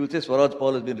 we will say Swaraj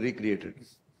Paul has been recreated.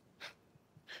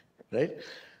 Right?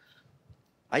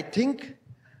 I think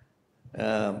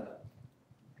a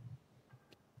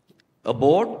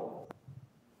board,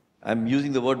 I'm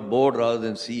using the word board rather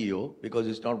than CEO because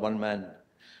it's not one man.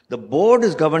 The board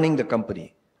is governing the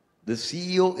company. The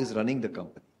CEO is running the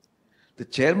company. The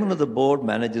chairman of the board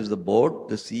manages the board.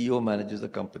 The CEO manages the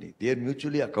company. They are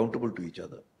mutually accountable to each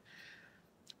other.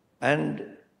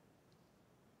 And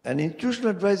an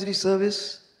institutional advisory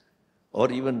service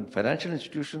or even financial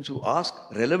institutions who ask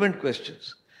relevant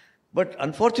questions. But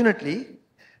unfortunately,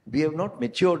 we have not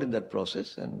matured in that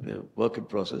process and we are work in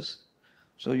process.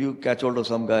 So you catch hold of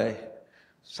some guy.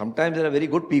 Sometimes there are very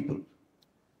good people.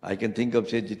 I can think of,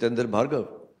 say, Jitendra Bhargav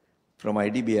from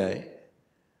IDBI,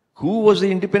 who was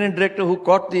the independent director who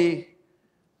caught the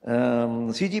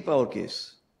CG Power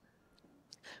case.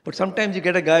 But sometimes you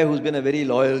get a guy who's been a very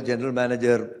loyal general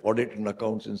manager, audit and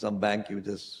accounts in some bank, you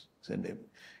just send him.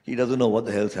 He doesn't know what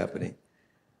the hell's happening.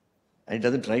 And he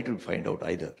doesn't try to find out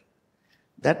either.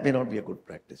 That may not be a good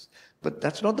practice. But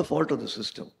that's not the fault of the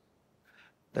system.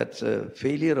 That's a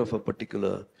failure of a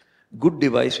particular good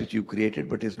device which you created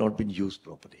but has not been used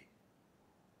properly.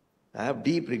 I have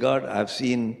deep regard. I have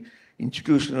seen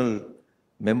institutional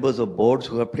members of boards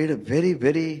who have played a very,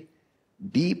 very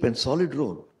deep and solid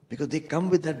role because they come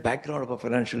with that background of a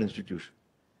financial institution.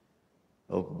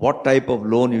 Of what type of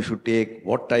loan you should take,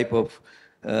 what type of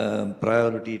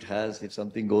priority it has if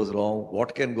something goes wrong,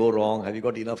 what can go wrong, have you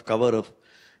got enough cover of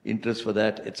interest for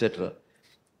that, etc.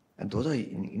 And those are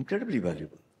incredibly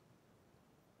valuable.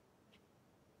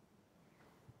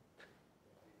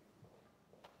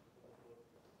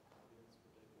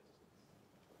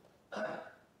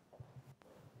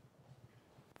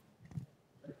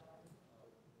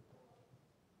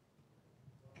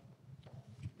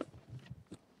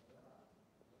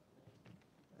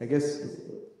 I guess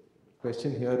the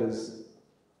question here is,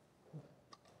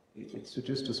 it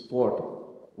switches to sport.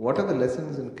 What are the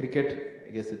lessons in cricket?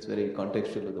 I guess it's very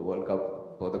contextual with the World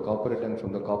Cup for the corporate and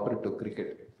from the corporate to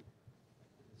cricket.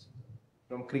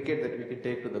 From cricket that we can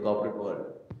take to the corporate world.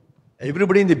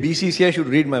 Everybody in the BCCI should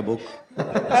read my book.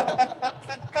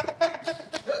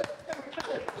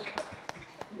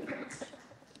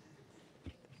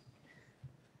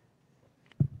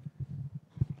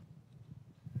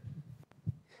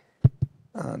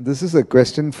 This is a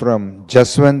question from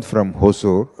Jaswant from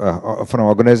Hosur, from an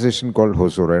organization called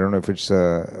Hosur. I don't know if it's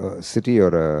a city or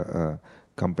a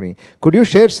company. Could you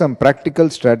share some practical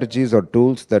strategies or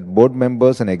tools that board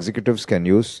members and executives can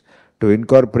use to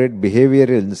incorporate behavioral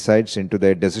insights into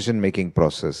their decision-making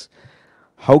process?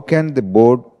 How can the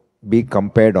board be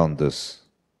compared on this?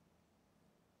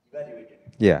 Evaluated.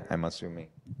 Yeah, I'm assuming.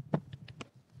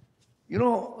 You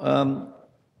know,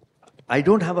 I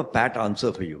don't have a pat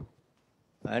answer for you.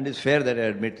 And it's fair that I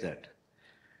admit that.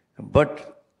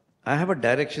 But I have a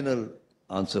directional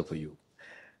answer for you.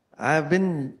 I have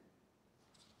been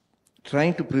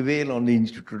trying to prevail on the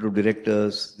Institute of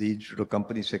Directors, the Institute of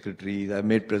Company Secretaries. I've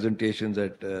made presentations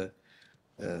at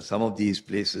some of these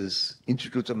places,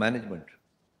 Institutes of Management.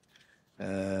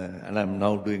 And I'm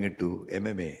now doing it to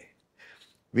MMA.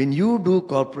 When you do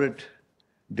corporate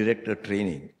director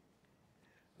training,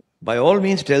 by all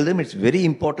means tell them it's very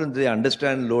important they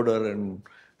understand loader and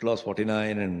clause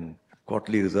 49 and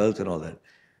quarterly results and all that.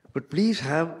 But please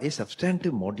have a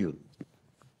substantive module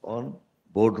on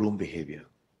boardroom behavior.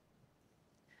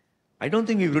 I don't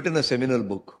think we've written a seminal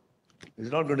book.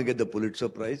 It's not going to get the Pulitzer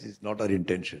Prize. It's not our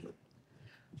intention.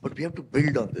 But we have to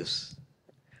build on this.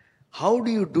 How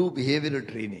do you do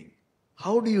behavioral training?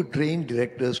 How do you train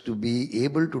directors to be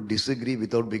able to disagree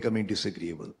without becoming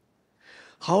disagreeable?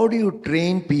 How do you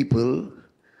train people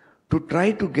to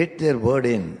try to get their word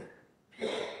in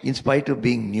spite of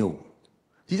being new?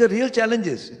 These are real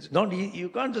challenges. It's not, you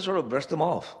can't just sort of brush them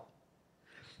off.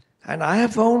 And I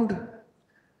have found,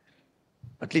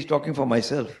 at least talking for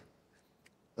myself,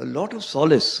 a lot of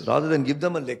solace rather than give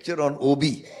them a lecture on OB.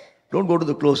 Don't go to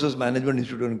the closest management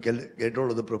institute and get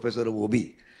hold of the professor of OB.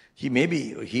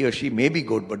 He or she may be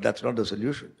good, but that's not the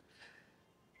solution.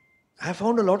 I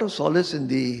found a lot of solace in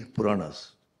the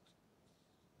Puranas.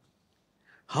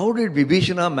 How did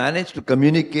Vibhishana manage to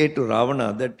communicate to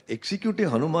Ravana that executing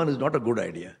Hanuman is not a good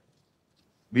idea?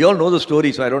 We all know the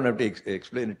story, so I don't have to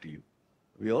explain it to you.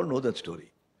 We all know that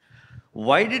story.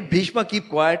 Why did Bhishma keep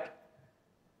quiet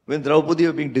when Draupadi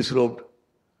was being disrobed?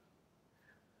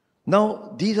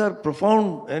 Now, these are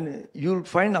profound, and you'll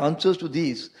find answers to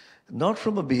these, not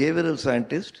from a behavioral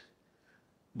scientist,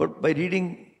 but by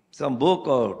reading some book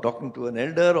or talking to an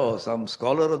elder or some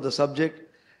scholar of the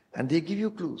subject, and they give you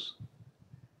clues.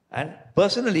 And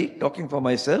personally, talking for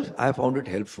myself, I found it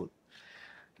helpful.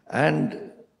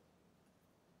 And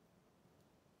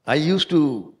I used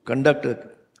to conduct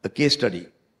a case study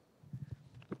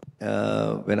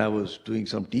when I was doing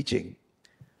some teaching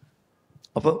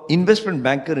of an investment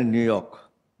banker in New York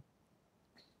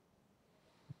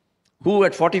who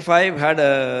at 45 had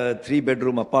a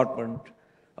 3-bedroom apartment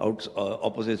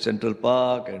opposite Central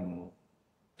Park and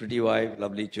pretty wife,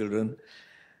 lovely children.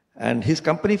 And his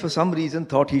company, for some reason,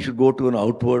 thought he should go to an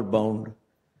outward-bound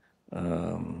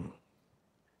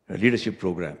leadership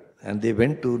program. And they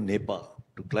went to Nepal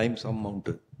to climb some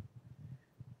mountain.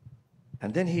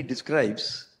 And then he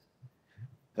describes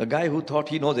a guy who thought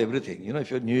he knows everything. You know,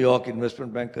 if you're a New York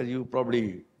investment banker, you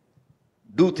probably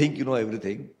do think you know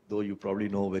everything, though you probably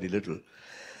know very little.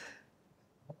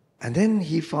 And then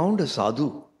he found a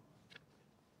sadhu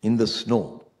in the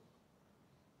snow,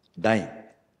 dying,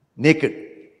 naked.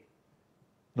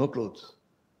 No clothes.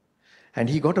 And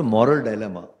he got a moral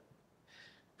dilemma.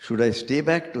 Should I stay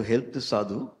back to help the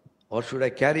sadhu or should I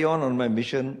carry on my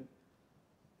mission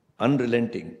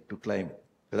unrelenting to climb.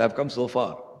 Because I've come so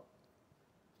far.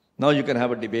 Now you can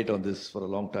have a debate on this for a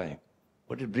long time.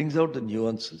 But it brings out the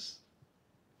nuances.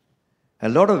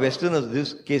 And a lot of Westerners,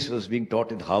 this case was being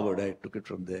taught in Harvard, I took it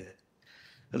from there.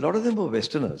 A lot of them were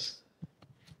Westerners.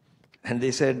 And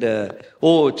they said,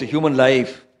 oh, it's a human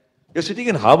life. You're sitting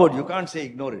in Harvard, you can't say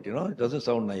ignore it, it doesn't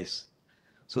sound nice.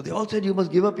 So they all said, you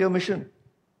must give up your mission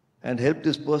and help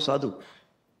this poor sadhu.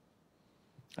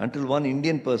 Until one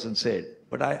Indian person said,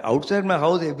 but outside my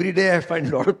house every day I find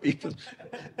a lot of people.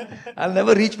 I'll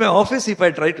never reach my office if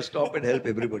I try to stop and help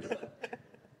everybody.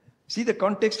 See, the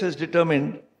context has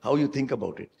determined how you think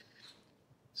about it.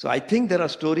 So I think there are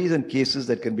stories and cases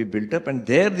that can be built up, and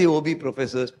there the OB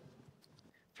professors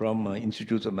from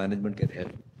institutes of management can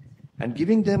help. And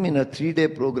giving them in a 3-day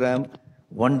program,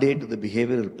 1 day to the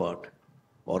behavioral part,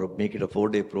 or make it a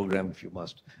 4-day program if you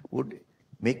must, would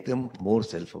make them more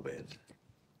self-aware.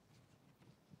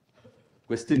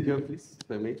 Question here, please, if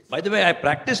I may. By the way, I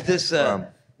practiced this,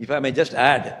 if I may just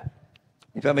add,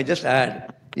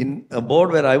 in a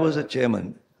board where I was a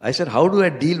chairman, I said, how do I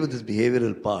deal with this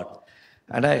behavioral part?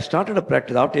 And I started a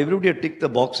practice. After everybody had ticked the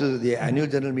boxes, the annual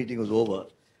general meeting was over,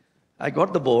 I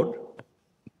got the board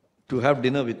to have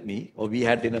dinner with me, or we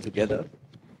had dinner together.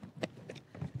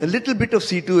 A little bit of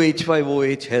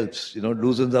C2H5OH helps,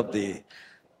 loosens up the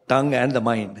tongue and the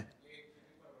mind.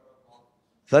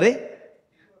 Sorry?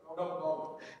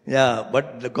 Yeah,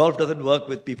 but the golf doesn't work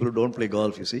with people who don't play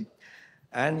golf, you see.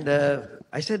 And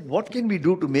I said, what can we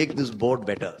do to make this board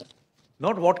better?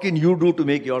 Not what can you do to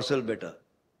make yourself better?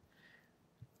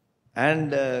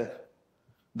 And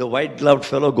the white-gloved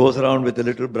fellow goes around with a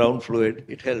little brown fluid.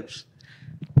 It helps.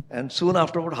 And soon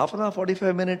after about half an hour,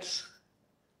 45 minutes,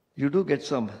 you do get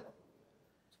some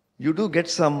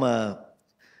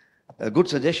good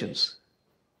suggestions.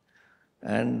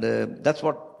 And that's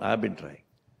what I've been trying.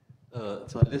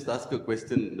 So I'll just ask a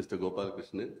question, Mr.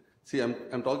 Gopalakrishnan. See,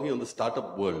 I'm talking on the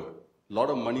startup world. A lot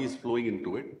of money is flowing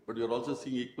into it, but you're also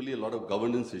seeing equally a lot of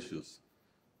governance issues.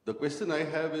 The question I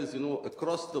have is,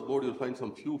 across the board, you'll find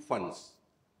some few funds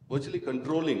virtually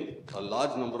controlling a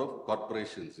large number of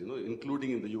corporations,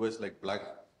 including in the US like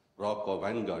BlackRock or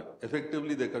Vanguard.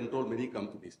 Effectively, they control many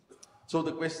companies. So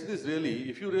the question is really,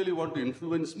 if you really want to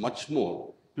influence much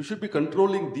more, you should be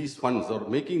controlling these funds or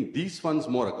making these funds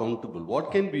more accountable.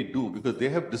 What can we do? Because they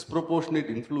have disproportionate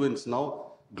influence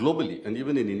now globally and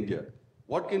even in India.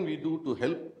 What can we do to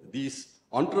help these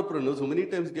entrepreneurs who many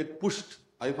times get pushed?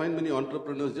 I find many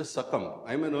entrepreneurs just succumb.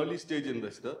 I'm an early stage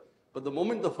investor, but the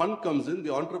moment the fund comes in,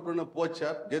 the entrepreneur, poor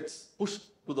chap, gets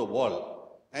pushed to the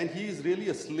wall and he is really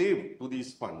a slave to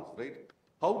these funds, right?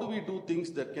 How do we do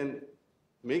things that can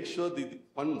make sure the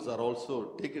funds are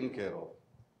also taken care of?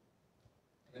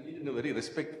 I mean, in a very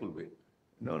respectful way.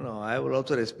 No, I will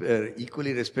also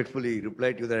equally respectfully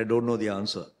reply to you that I don't know the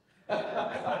answer.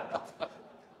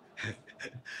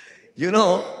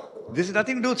 This is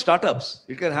nothing to do with startups.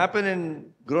 It can happen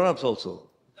in grown-ups also.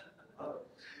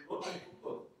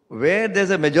 Where there's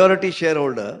a majority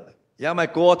shareholder, my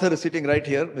co-author is sitting right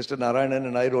here, Mr. Narayanan,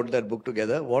 and I wrote that book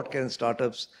together. What can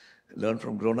startups learn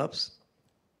from grown-ups?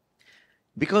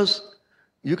 Because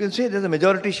you can say there's a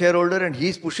majority shareholder and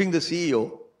he's pushing the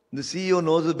CEO. The CEO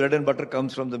knows the bread and butter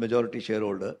comes from the majority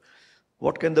shareholder.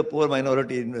 What can the poor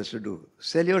minority investor do?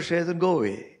 Sell your shares and go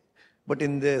away. But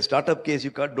in the startup case,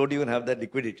 you don't even have that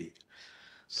liquidity.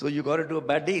 So you got to do a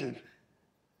bad deal.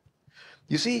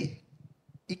 You see,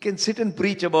 he can sit and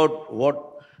preach about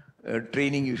what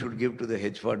training you should give to the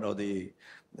hedge fund or the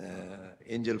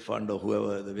angel fund or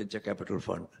whoever, the venture capital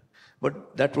fund.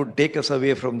 But that would take us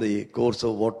away from the course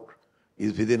of what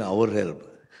is within our realm.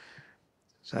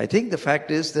 So I think the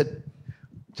fact is that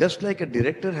just like a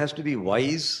director has to be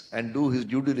wise and do his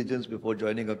due diligence before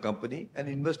joining a company, an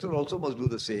investor also must do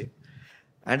the same.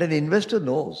 And an investor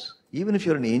knows, even if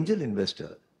you're an angel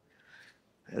investor,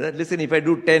 that listen, if I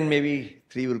do 10, maybe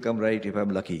 3 will come right if I'm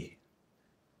lucky.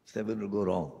 7 will go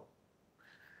wrong.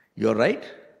 You're right.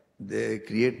 They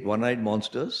create one-eyed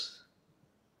monsters,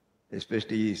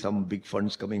 especially some big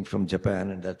funds coming from Japan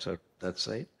and that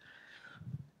side.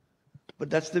 But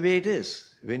that's the way it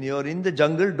is. When you're in the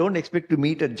jungle, don't expect to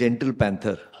meet a gentle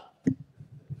panther.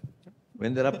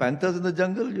 When there are panthers in the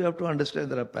jungle, you have to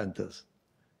understand there are panthers.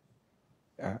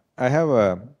 I have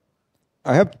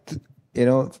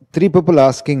 3 people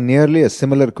asking nearly a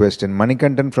similar question.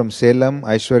 Manikantan from Salem,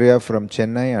 Aishwarya from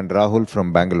Chennai, and Rahul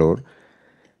from Bangalore.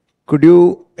 Could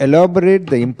you elaborate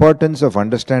the importance of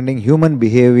understanding human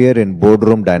behavior in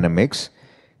boardroom dynamics?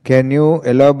 Can you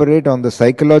elaborate on the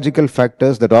psychological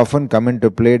factors that often come into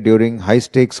play during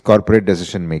high-stakes corporate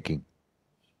decision making?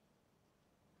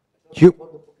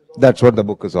 That's what the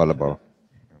book is all about.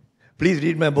 Please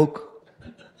read my book.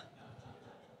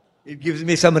 It gives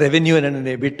me some revenue and an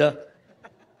EBITDA.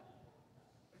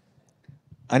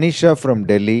 Anisha from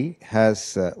Delhi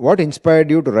has what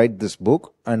inspired you to write this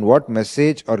book, and what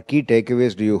message or key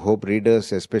takeaways do you hope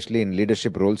readers, especially in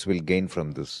leadership roles, will gain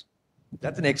from this?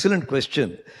 That's an excellent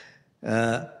question.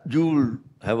 You'll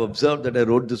have observed that I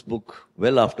wrote this book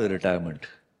well after retirement.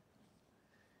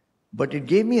 But it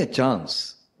gave me a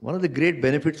chance. One of the great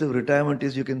benefits of retirement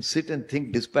is you can sit and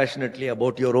think dispassionately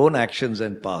about your own actions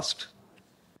and past.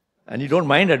 And you don't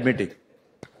mind admitting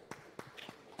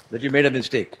that you made a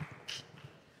mistake.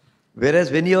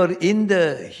 Whereas when you're in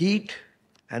the heat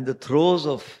and the throes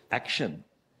of action,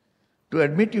 to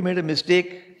admit you made a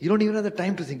mistake, you don't even have the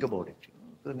time to think about it.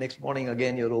 The next morning,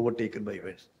 again, you're overtaken by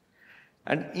events.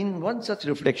 And in one such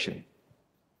reflection,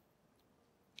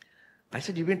 I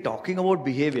said, you've been talking about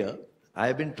behavior.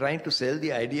 I've been trying to sell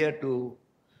the idea to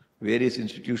various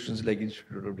institutions like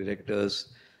Institute of Directors,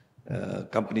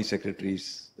 company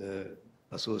secretaries,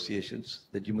 associations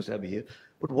that you must have here.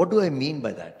 But what do I mean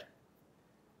by that?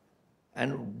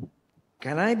 And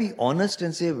can I be honest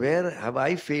and say, where have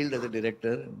I failed as a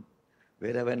director and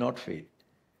where have I not failed?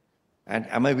 And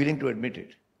am I willing to admit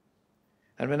it?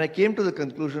 And when I came to the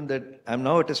conclusion that I'm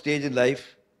now at a stage in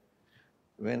life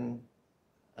when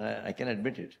I can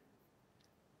admit it,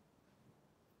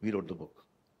 we wrote the book.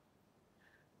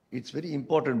 It's very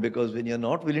important because when you're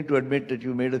not willing to admit that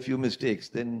you made a few mistakes,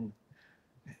 then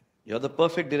you're the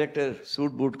perfect director,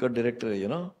 suit, boot, cut director, you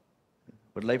know.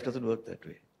 But life doesn't work that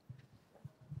way.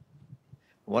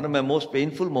 One of my most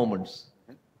painful moments,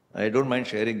 I don't mind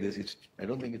sharing this, I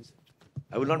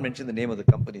will not mention the name of the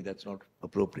company, that's not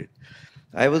appropriate.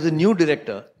 I was a new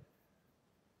director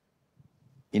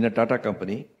in a Tata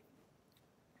company,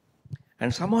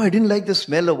 and somehow I didn't like the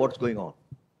smell of what's going on.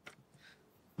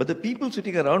 But the people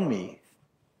sitting around me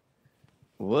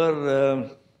were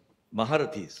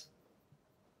Maharathis.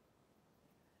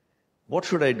 What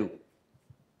should I do?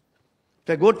 If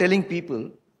I go telling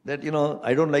people that,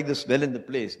 I don't like the smell in the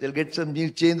place, they'll get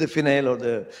change the phenyl or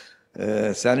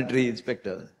the sanitary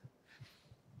inspector.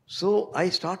 So I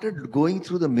started going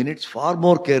through the minutes far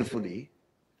more carefully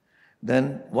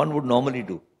than one would normally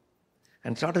do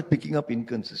and started picking up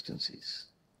inconsistencies.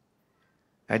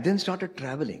 I then started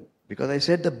traveling because I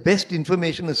said the best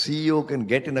information a CEO can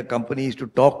get in a company is to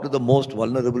talk to the most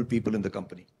vulnerable people in the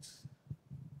company.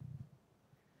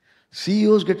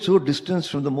 CEOs get so distanced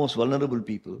from the most vulnerable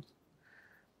people.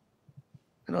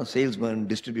 Salesman,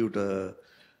 distributor,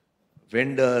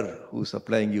 vendor who's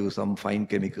supplying you some fine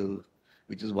chemical,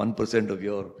 which is 1% of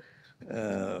your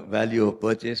value of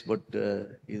purchase, but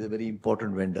is a very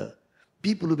important vendor.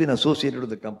 People who've been associated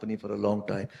with the company for a long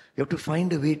time, you have to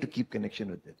find a way to keep connection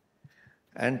with them.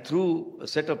 And through a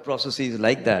set of processes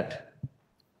like that,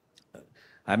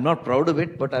 I'm not proud of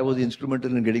it, but I was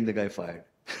instrumental in getting the guy fired.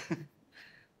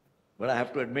 But I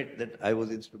have to admit that I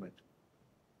was instrumental.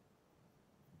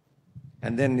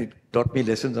 And then it taught me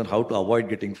lessons on how to avoid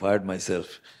getting fired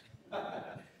myself.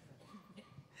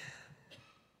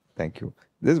 Thank you.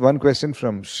 There's one question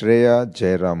from Shreya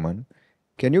Jayaraman.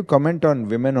 Can you comment on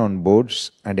women on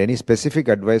boards and any specific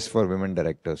advice for women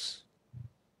directors?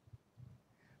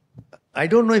 I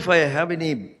don't know if I have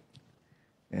any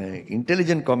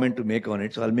intelligent comment to make on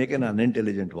it, so I'll make an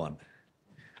unintelligent one.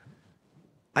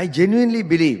 I genuinely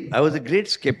believe, I was a great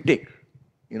skeptic,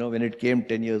 when it came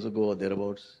 10 years ago or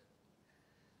thereabouts.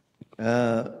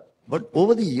 But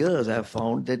over the years, I have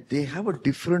found that they have a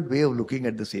different way of looking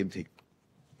at the same thing.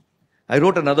 I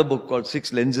wrote another book called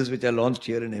 6 Lenses, which I launched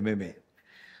here in MMA.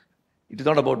 It is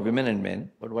not about women and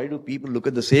men, but why do people look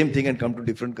at the same thing and come to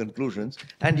different conclusions,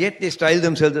 and yet they style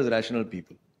themselves as rational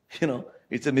people?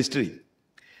 It's a mystery.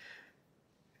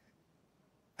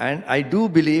 And I do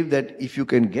believe that if you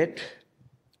can get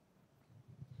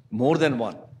more than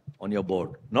one on your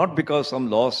board, not because some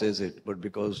law says it, but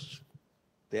because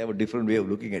they have a different way of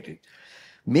looking at it,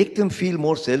 make them feel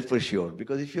more self-assured.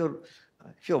 Because if you're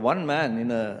one man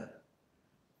in a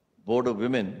board of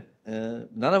women,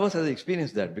 none of us has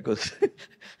experienced that because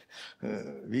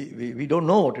we don't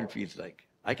know what it feels like.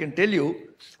 I can tell you,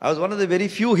 I was one of the very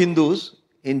few Hindus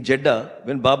in Jeddah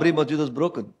when Babri Masjid was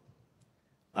broken.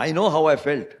 I know how I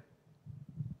felt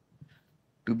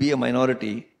to be a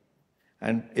minority,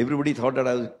 and everybody thought that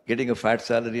I was getting a fat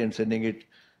salary and sending it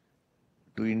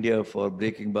to India for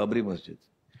breaking Babri Masjid.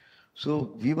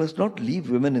 So we must not leave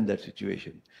women in that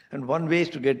situation. And one way is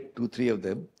to get 2-3 of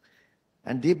them,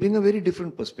 and they bring a very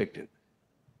different perspective.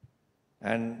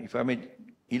 And if I may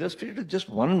illustrate it with just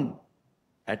one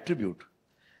attribute,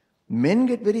 men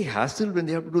get very hassled when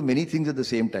they have to do many things at the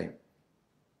same time.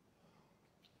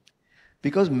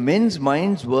 Because men's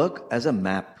minds work as a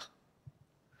map.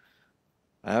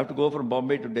 I have to go from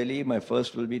Bombay to Delhi. My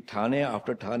first will be Thane.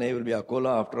 After Thane will be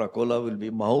Akola. After Akola will be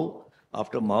Mahu.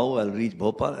 After Mahu, I'll reach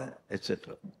Bhopal,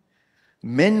 etc.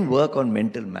 Men work on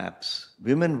mental maps.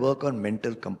 Women work on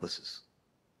mental compasses.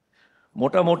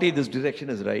 Mota moti, this direction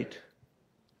is right.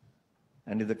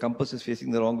 And if the compass is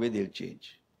facing the wrong way, they'll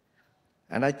change.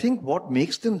 And I think what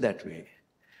makes them that way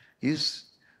is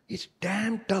it's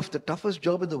damn tough. The toughest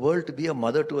job in the world to be a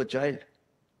mother to a child.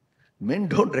 Men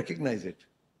don't recognize it.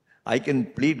 I can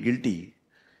plead guilty,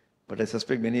 but I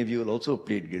suspect many of you will also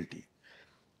plead guilty.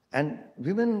 And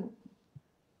women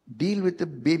deal with the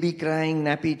baby crying,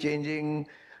 nappy changing,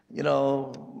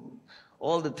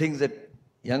 all the things that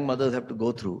young mothers have to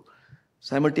go through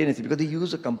simultaneously because they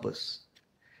use a compass.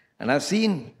 And I've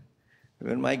seen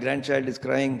when my grandchild is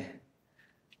crying,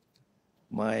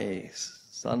 my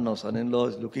son or son-in-law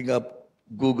is looking up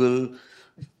Google,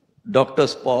 Dr.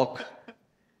 Spock.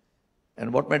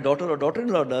 And what my daughter or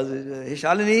daughter-in-law does is, hey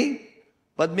Shalini,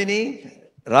 Padmini,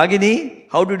 Ragini,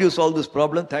 how did you solve this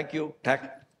problem? Thank you.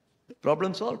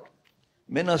 Problem solved.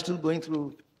 Men are still going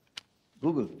through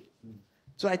Google.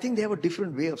 So I think they have a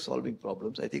different way of solving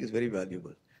problems. I think it's very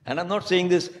valuable. And I'm not saying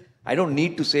this, I don't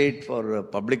need to say it for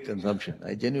public consumption.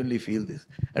 I genuinely feel this.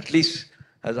 At least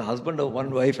as a husband of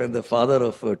one wife and the father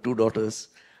of two daughters,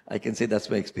 I can say that's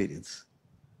my experience.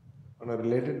 On a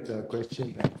related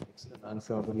question, excellent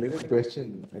answer. On a related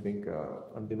question, I think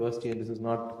on diversity, and this is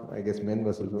not, I guess, men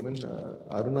versus women.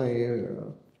 Aruna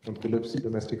A. From Philips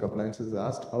Domestic Appliances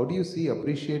asked, how do you see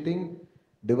appreciating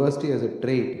diversity as a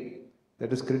trait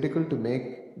that is critical to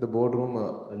make the boardroom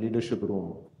a leadership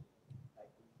room?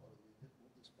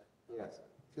 Yes.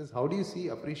 It says, how do you see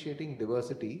appreciating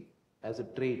diversity as a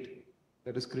trait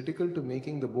that is critical to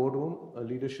making the boardroom a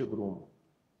leadership room?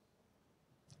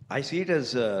 I see it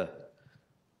as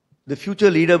the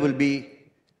future leader will be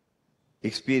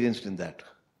experienced in that.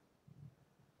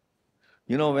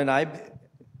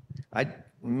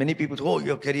 When many people say, oh,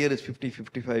 your career is 50,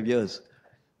 55 years.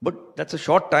 But that's a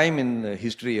short time in the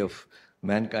history of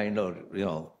mankind or,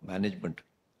 management.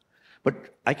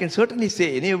 But I can certainly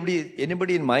say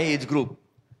anybody in my age group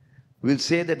will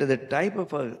say that the type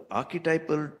of an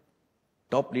archetypal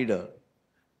top leader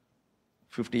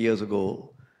 50 years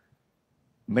ago,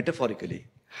 metaphorically,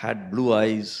 had blue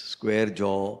eyes, square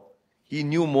jaw. He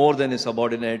knew more than his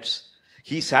subordinates.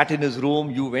 He sat in his room,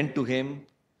 you went to him.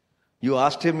 You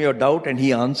asked him your doubt and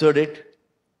he answered it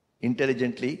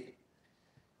intelligently.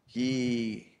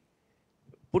 He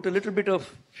put a little bit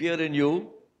of fear in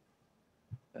you.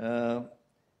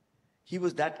 He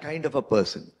was that kind of a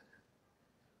person.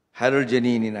 Harold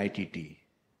Janine in ITT.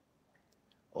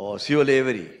 Or Sio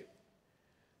Lavery.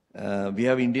 We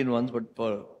have Indian ones, but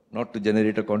not to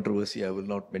generate a controversy, I will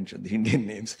not mention the Indian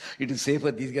names. It is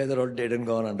safer, these guys are all dead and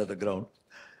gone under the ground.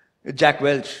 Jack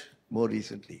Welch, more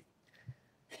recently.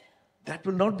 That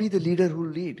will not be the leader who will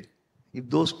lead. If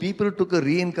those people took a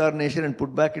reincarnation and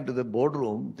put back into the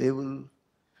boardroom, the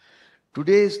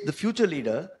future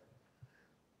leader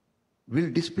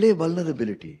will display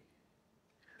vulnerability,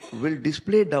 will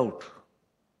display doubt,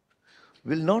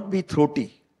 will not be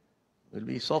throaty, will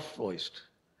be soft-voiced,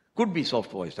 could be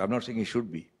soft-voiced, I'm not saying he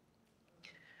should be,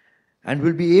 and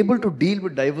will be able to deal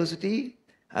with diversity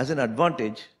as an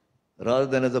advantage rather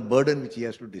than as a burden which he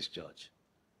has to discharge.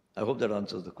 I hope that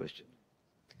answers the question.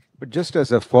 But just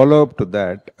as a follow-up to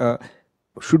that,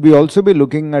 should we also be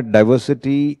looking at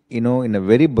diversity, in a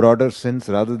very broader sense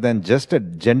rather than just a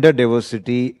gender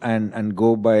diversity and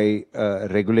go by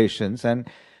regulations? And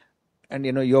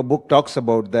your book talks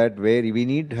about that, where we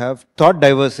need to have thought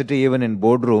diversity even in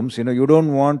boardrooms. You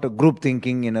don't want a group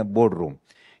thinking in a boardroom.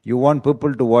 You want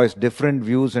people to voice different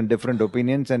views and different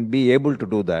opinions and be able to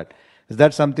do that. Is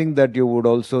that something that you would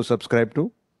also subscribe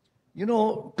to?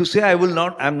 To say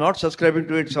I'm not subscribing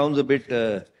to it sounds a bit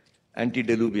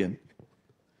antediluvian.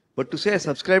 But to say I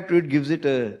subscribe to it gives it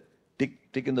a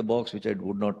tick in the box, which I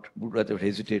would rather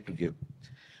hesitate to give.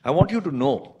 I want you to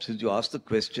know, since you asked the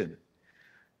question,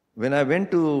 when I went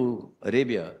to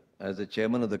Arabia as the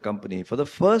chairman of the company, for the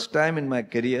first time in my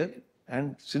career,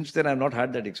 and since then I've not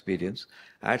had that experience,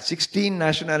 I had 16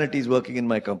 nationalities working in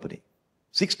my company.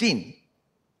 16.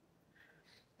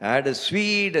 I had a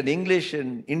Swede, an English,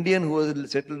 an Indian who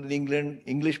was settled in England,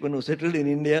 Englishman who settled in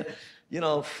India,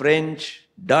 French,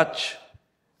 Dutch,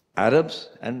 Arabs,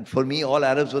 and for me all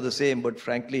Arabs were the same, but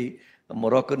frankly, a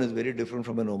Moroccan is very different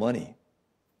from an Omani.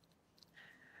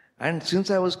 And since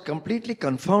I was completely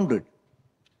confounded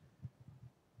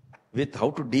with how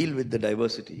to deal with the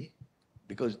diversity,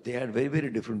 because they had very,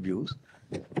 very different views,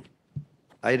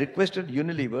 I requested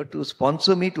Unilever to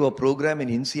sponsor me to a program in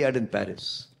INSEAD in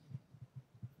Paris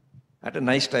at a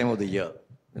nice time of the year.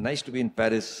 Nice to be in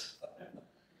Paris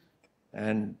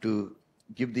and to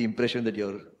give the impression that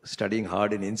you're studying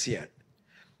hard in INSEAD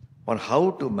on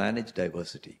how to manage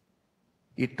diversity.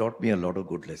 It taught me a lot of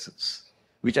good lessons,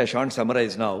 which I shan't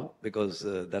summarize now because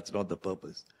that's not the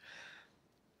purpose.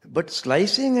 But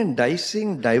slicing and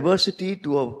dicing diversity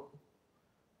to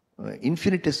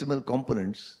infinitesimal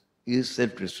components is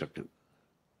self-destructive.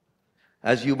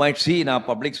 As you might see in our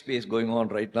public space going on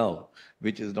right now,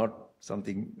 which is not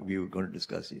something we were going to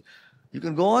discuss here. You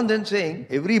can go on then saying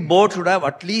every board should have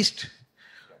at least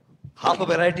half a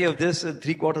variety of this and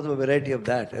 3/4 of a variety of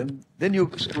that, and then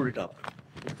you screw it up.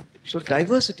 So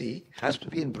diversity has to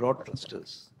be in broad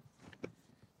clusters.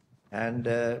 And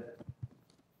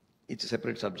it's a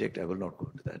separate subject. I will not go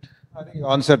into that. I think you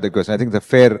answered the question. I think it's a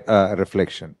fair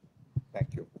reflection.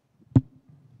 Thank you.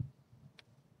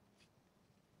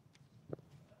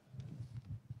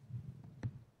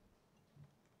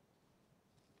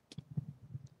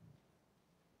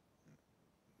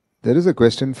 There is a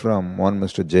question from one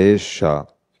Mr. Jayesh Shah.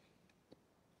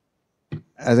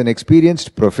 As an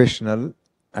experienced professional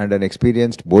and an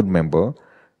experienced board member,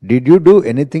 did you do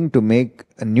anything to make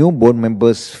new board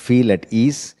members feel at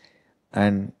ease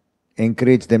and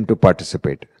encourage them to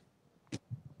participate?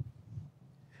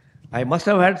 I must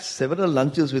have had several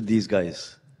lunches with these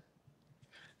guys.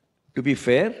 To be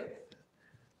fair,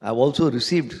 I've also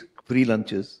received free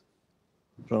lunches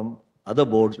from other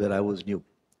boards where I was new.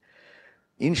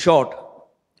 In short,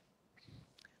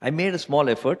 I made a small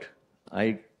effort.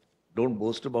 I don't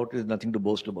boast about it, there's nothing to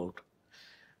boast about.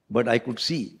 But I could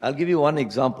see, I'll give you one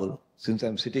example, since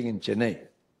I'm sitting in Chennai,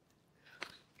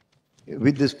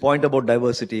 with this point about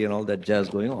diversity and all that jazz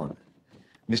going on.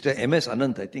 Mr. M.S.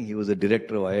 Anant, I think he was the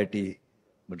director of IIT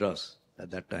Madras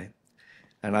at that time.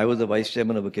 And I was the vice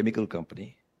chairman of a chemical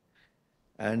company.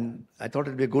 And I thought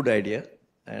it'd be a good idea.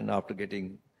 And after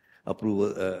getting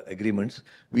approval agreements,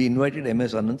 we invited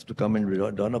M.S. Anant to come and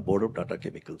run a board of Tata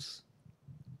Chemicals.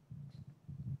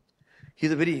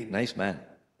 He's a very nice man.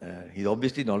 He's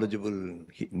obviously knowledgeable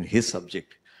in his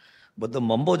subject. But the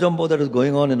mumbo jumbo that is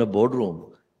going on in a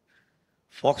boardroom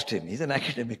foxed him. He's an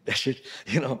academic. That shit,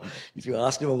 if you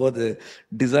asked him about the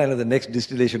design of the next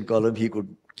distillation column, he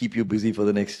could keep you busy for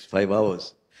the next 5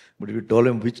 hours. But if you told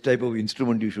him which type of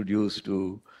instrument you should use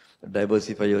to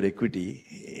diversify your equity,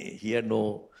 he had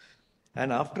no.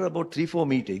 And after about 3-4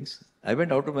 meetings, I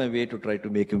went out of my way to try to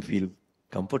make him feel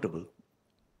comfortable.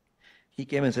 He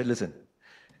came and said, listen,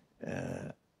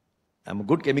 I'm a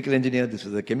good chemical engineer, this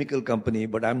is a chemical company,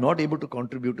 but I'm not able to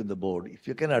contribute in the board. If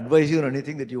you can advise you on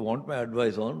anything that you want my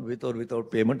advice on, with or without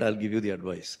payment, I'll give you the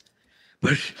advice.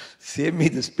 But save me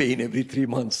this pain every 3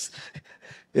 months,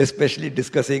 especially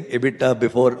discussing EBITDA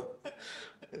before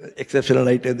exceptional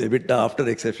items, EBITDA after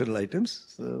exceptional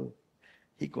items. So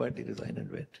he quietly resigned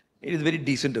and went. It is very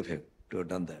decent of him to have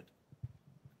done that.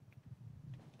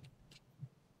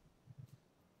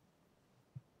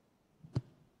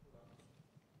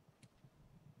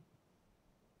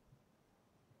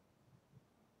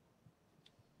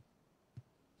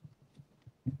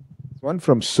 One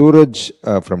from Suraj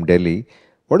from Delhi.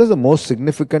 What is the most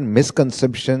significant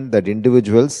misconception that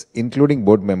individuals, including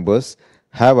board members,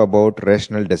 have about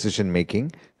rational decision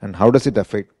making, and how does it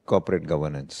affect corporate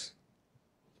governance?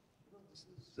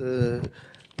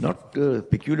 Not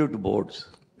peculiar to boards.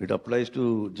 It applies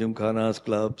to gymkhanas,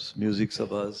 clubs, music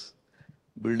sabhas,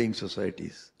 building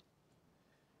societies.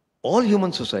 All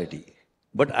human society.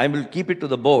 But I will keep it to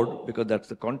the board because that's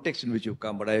the context in which you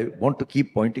come. But I want to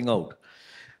keep pointing out,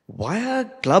 why are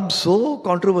clubs so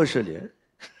controversial here?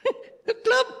 A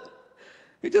club.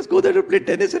 You just go there to play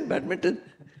tennis and badminton.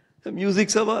 A music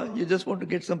sabha, you just want to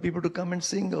get some people to come and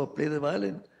sing or play the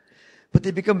violin. But they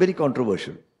become very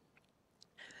controversial.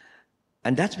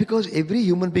 And that's because every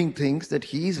human being thinks that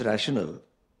he is rational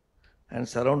and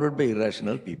surrounded by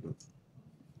irrational people.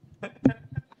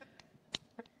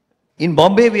 In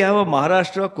Bombay, we have a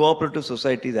Maharashtra Cooperative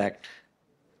Societies Act.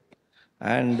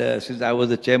 And since I was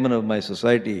the chairman of my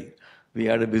society, we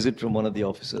had a visit from one of the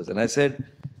officers. And I said,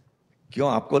 he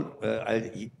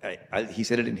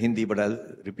said it in Hindi, but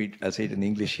I'll say it in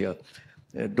English here.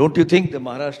 Don't you think the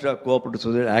Maharashtra Cooperative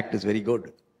Society Act is very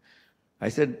good? I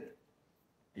said,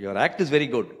 your act is very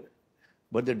good,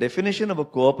 but the definition of a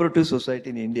cooperative society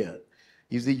in India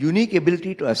is the unique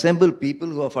ability to assemble people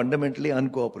who are fundamentally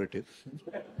uncooperative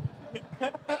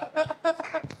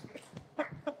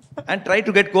and try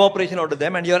to get cooperation out of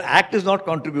them, and your act is not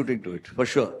contributing to it, for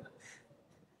sure.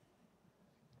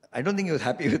 I don't think he was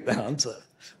happy with my answer,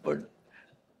 but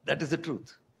that is the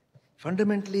truth.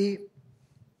 Fundamentally,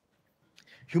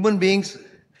 human beings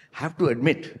have to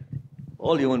admit,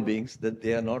 all human beings, that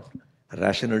they are not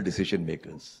rational decision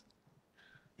makers.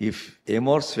 If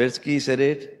Amos Tversky said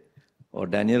it, or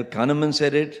Daniel Kahneman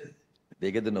said it,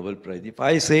 they get the Nobel Prize. If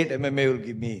I say it, MMA will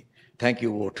give me thank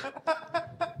you vote.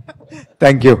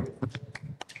 Thank you.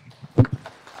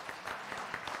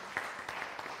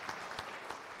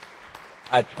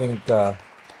 I think,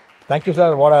 thank you,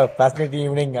 sir. What a fascinating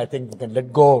evening. I think we can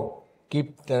let go,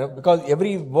 keep, because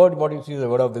every word what you see is a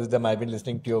word of wisdom. I've been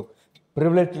listening to you,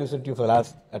 privileged to listen to you for the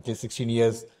last at least 16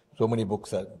 years. So many books,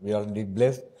 sir. We are indeed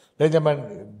blessed. Ladies and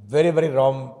gentlemen, very, very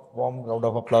warm round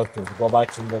of applause to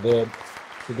Gopalakrishnan there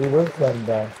to do this. And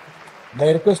may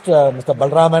I request Mr.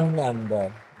 Balraman and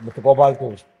Mr. Gopal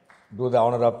to do the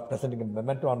honor of presenting a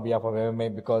memento on behalf of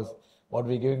MMA, because what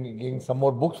we're giving some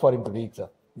more books for him to read, sir.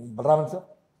 Balraman, sir.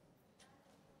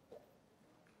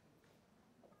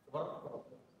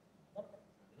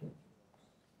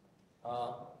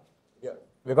 Yeah,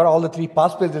 we got all the three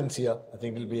past presidents here. I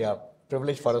think it will be a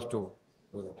privilege for us to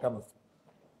do that. Come.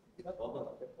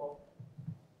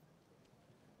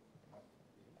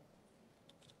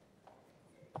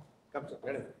 Come, sir.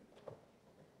 Ready.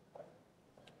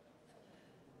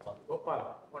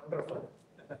 Gopal, wonderful.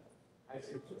 I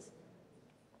see.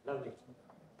 Lovely.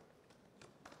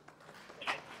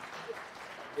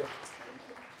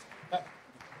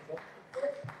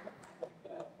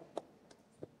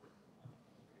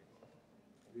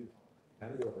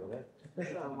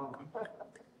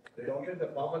 They don't get the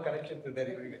formal connection to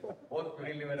their both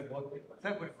really well, both.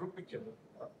 Sir, good group picture.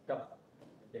 Come.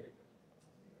 Take it.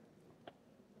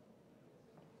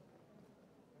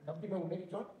 Something I will make it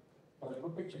short for a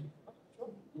group picture.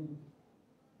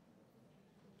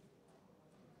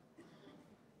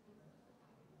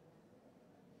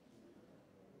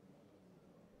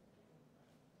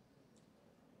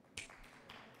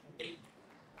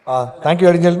 Thank you,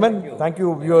 ladies and gentlemen. Thank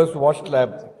you, viewers who watched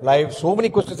live. So many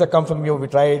questions have come from you. We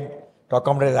tried to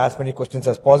accommodate as many questions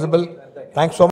as possible. Thanks so much.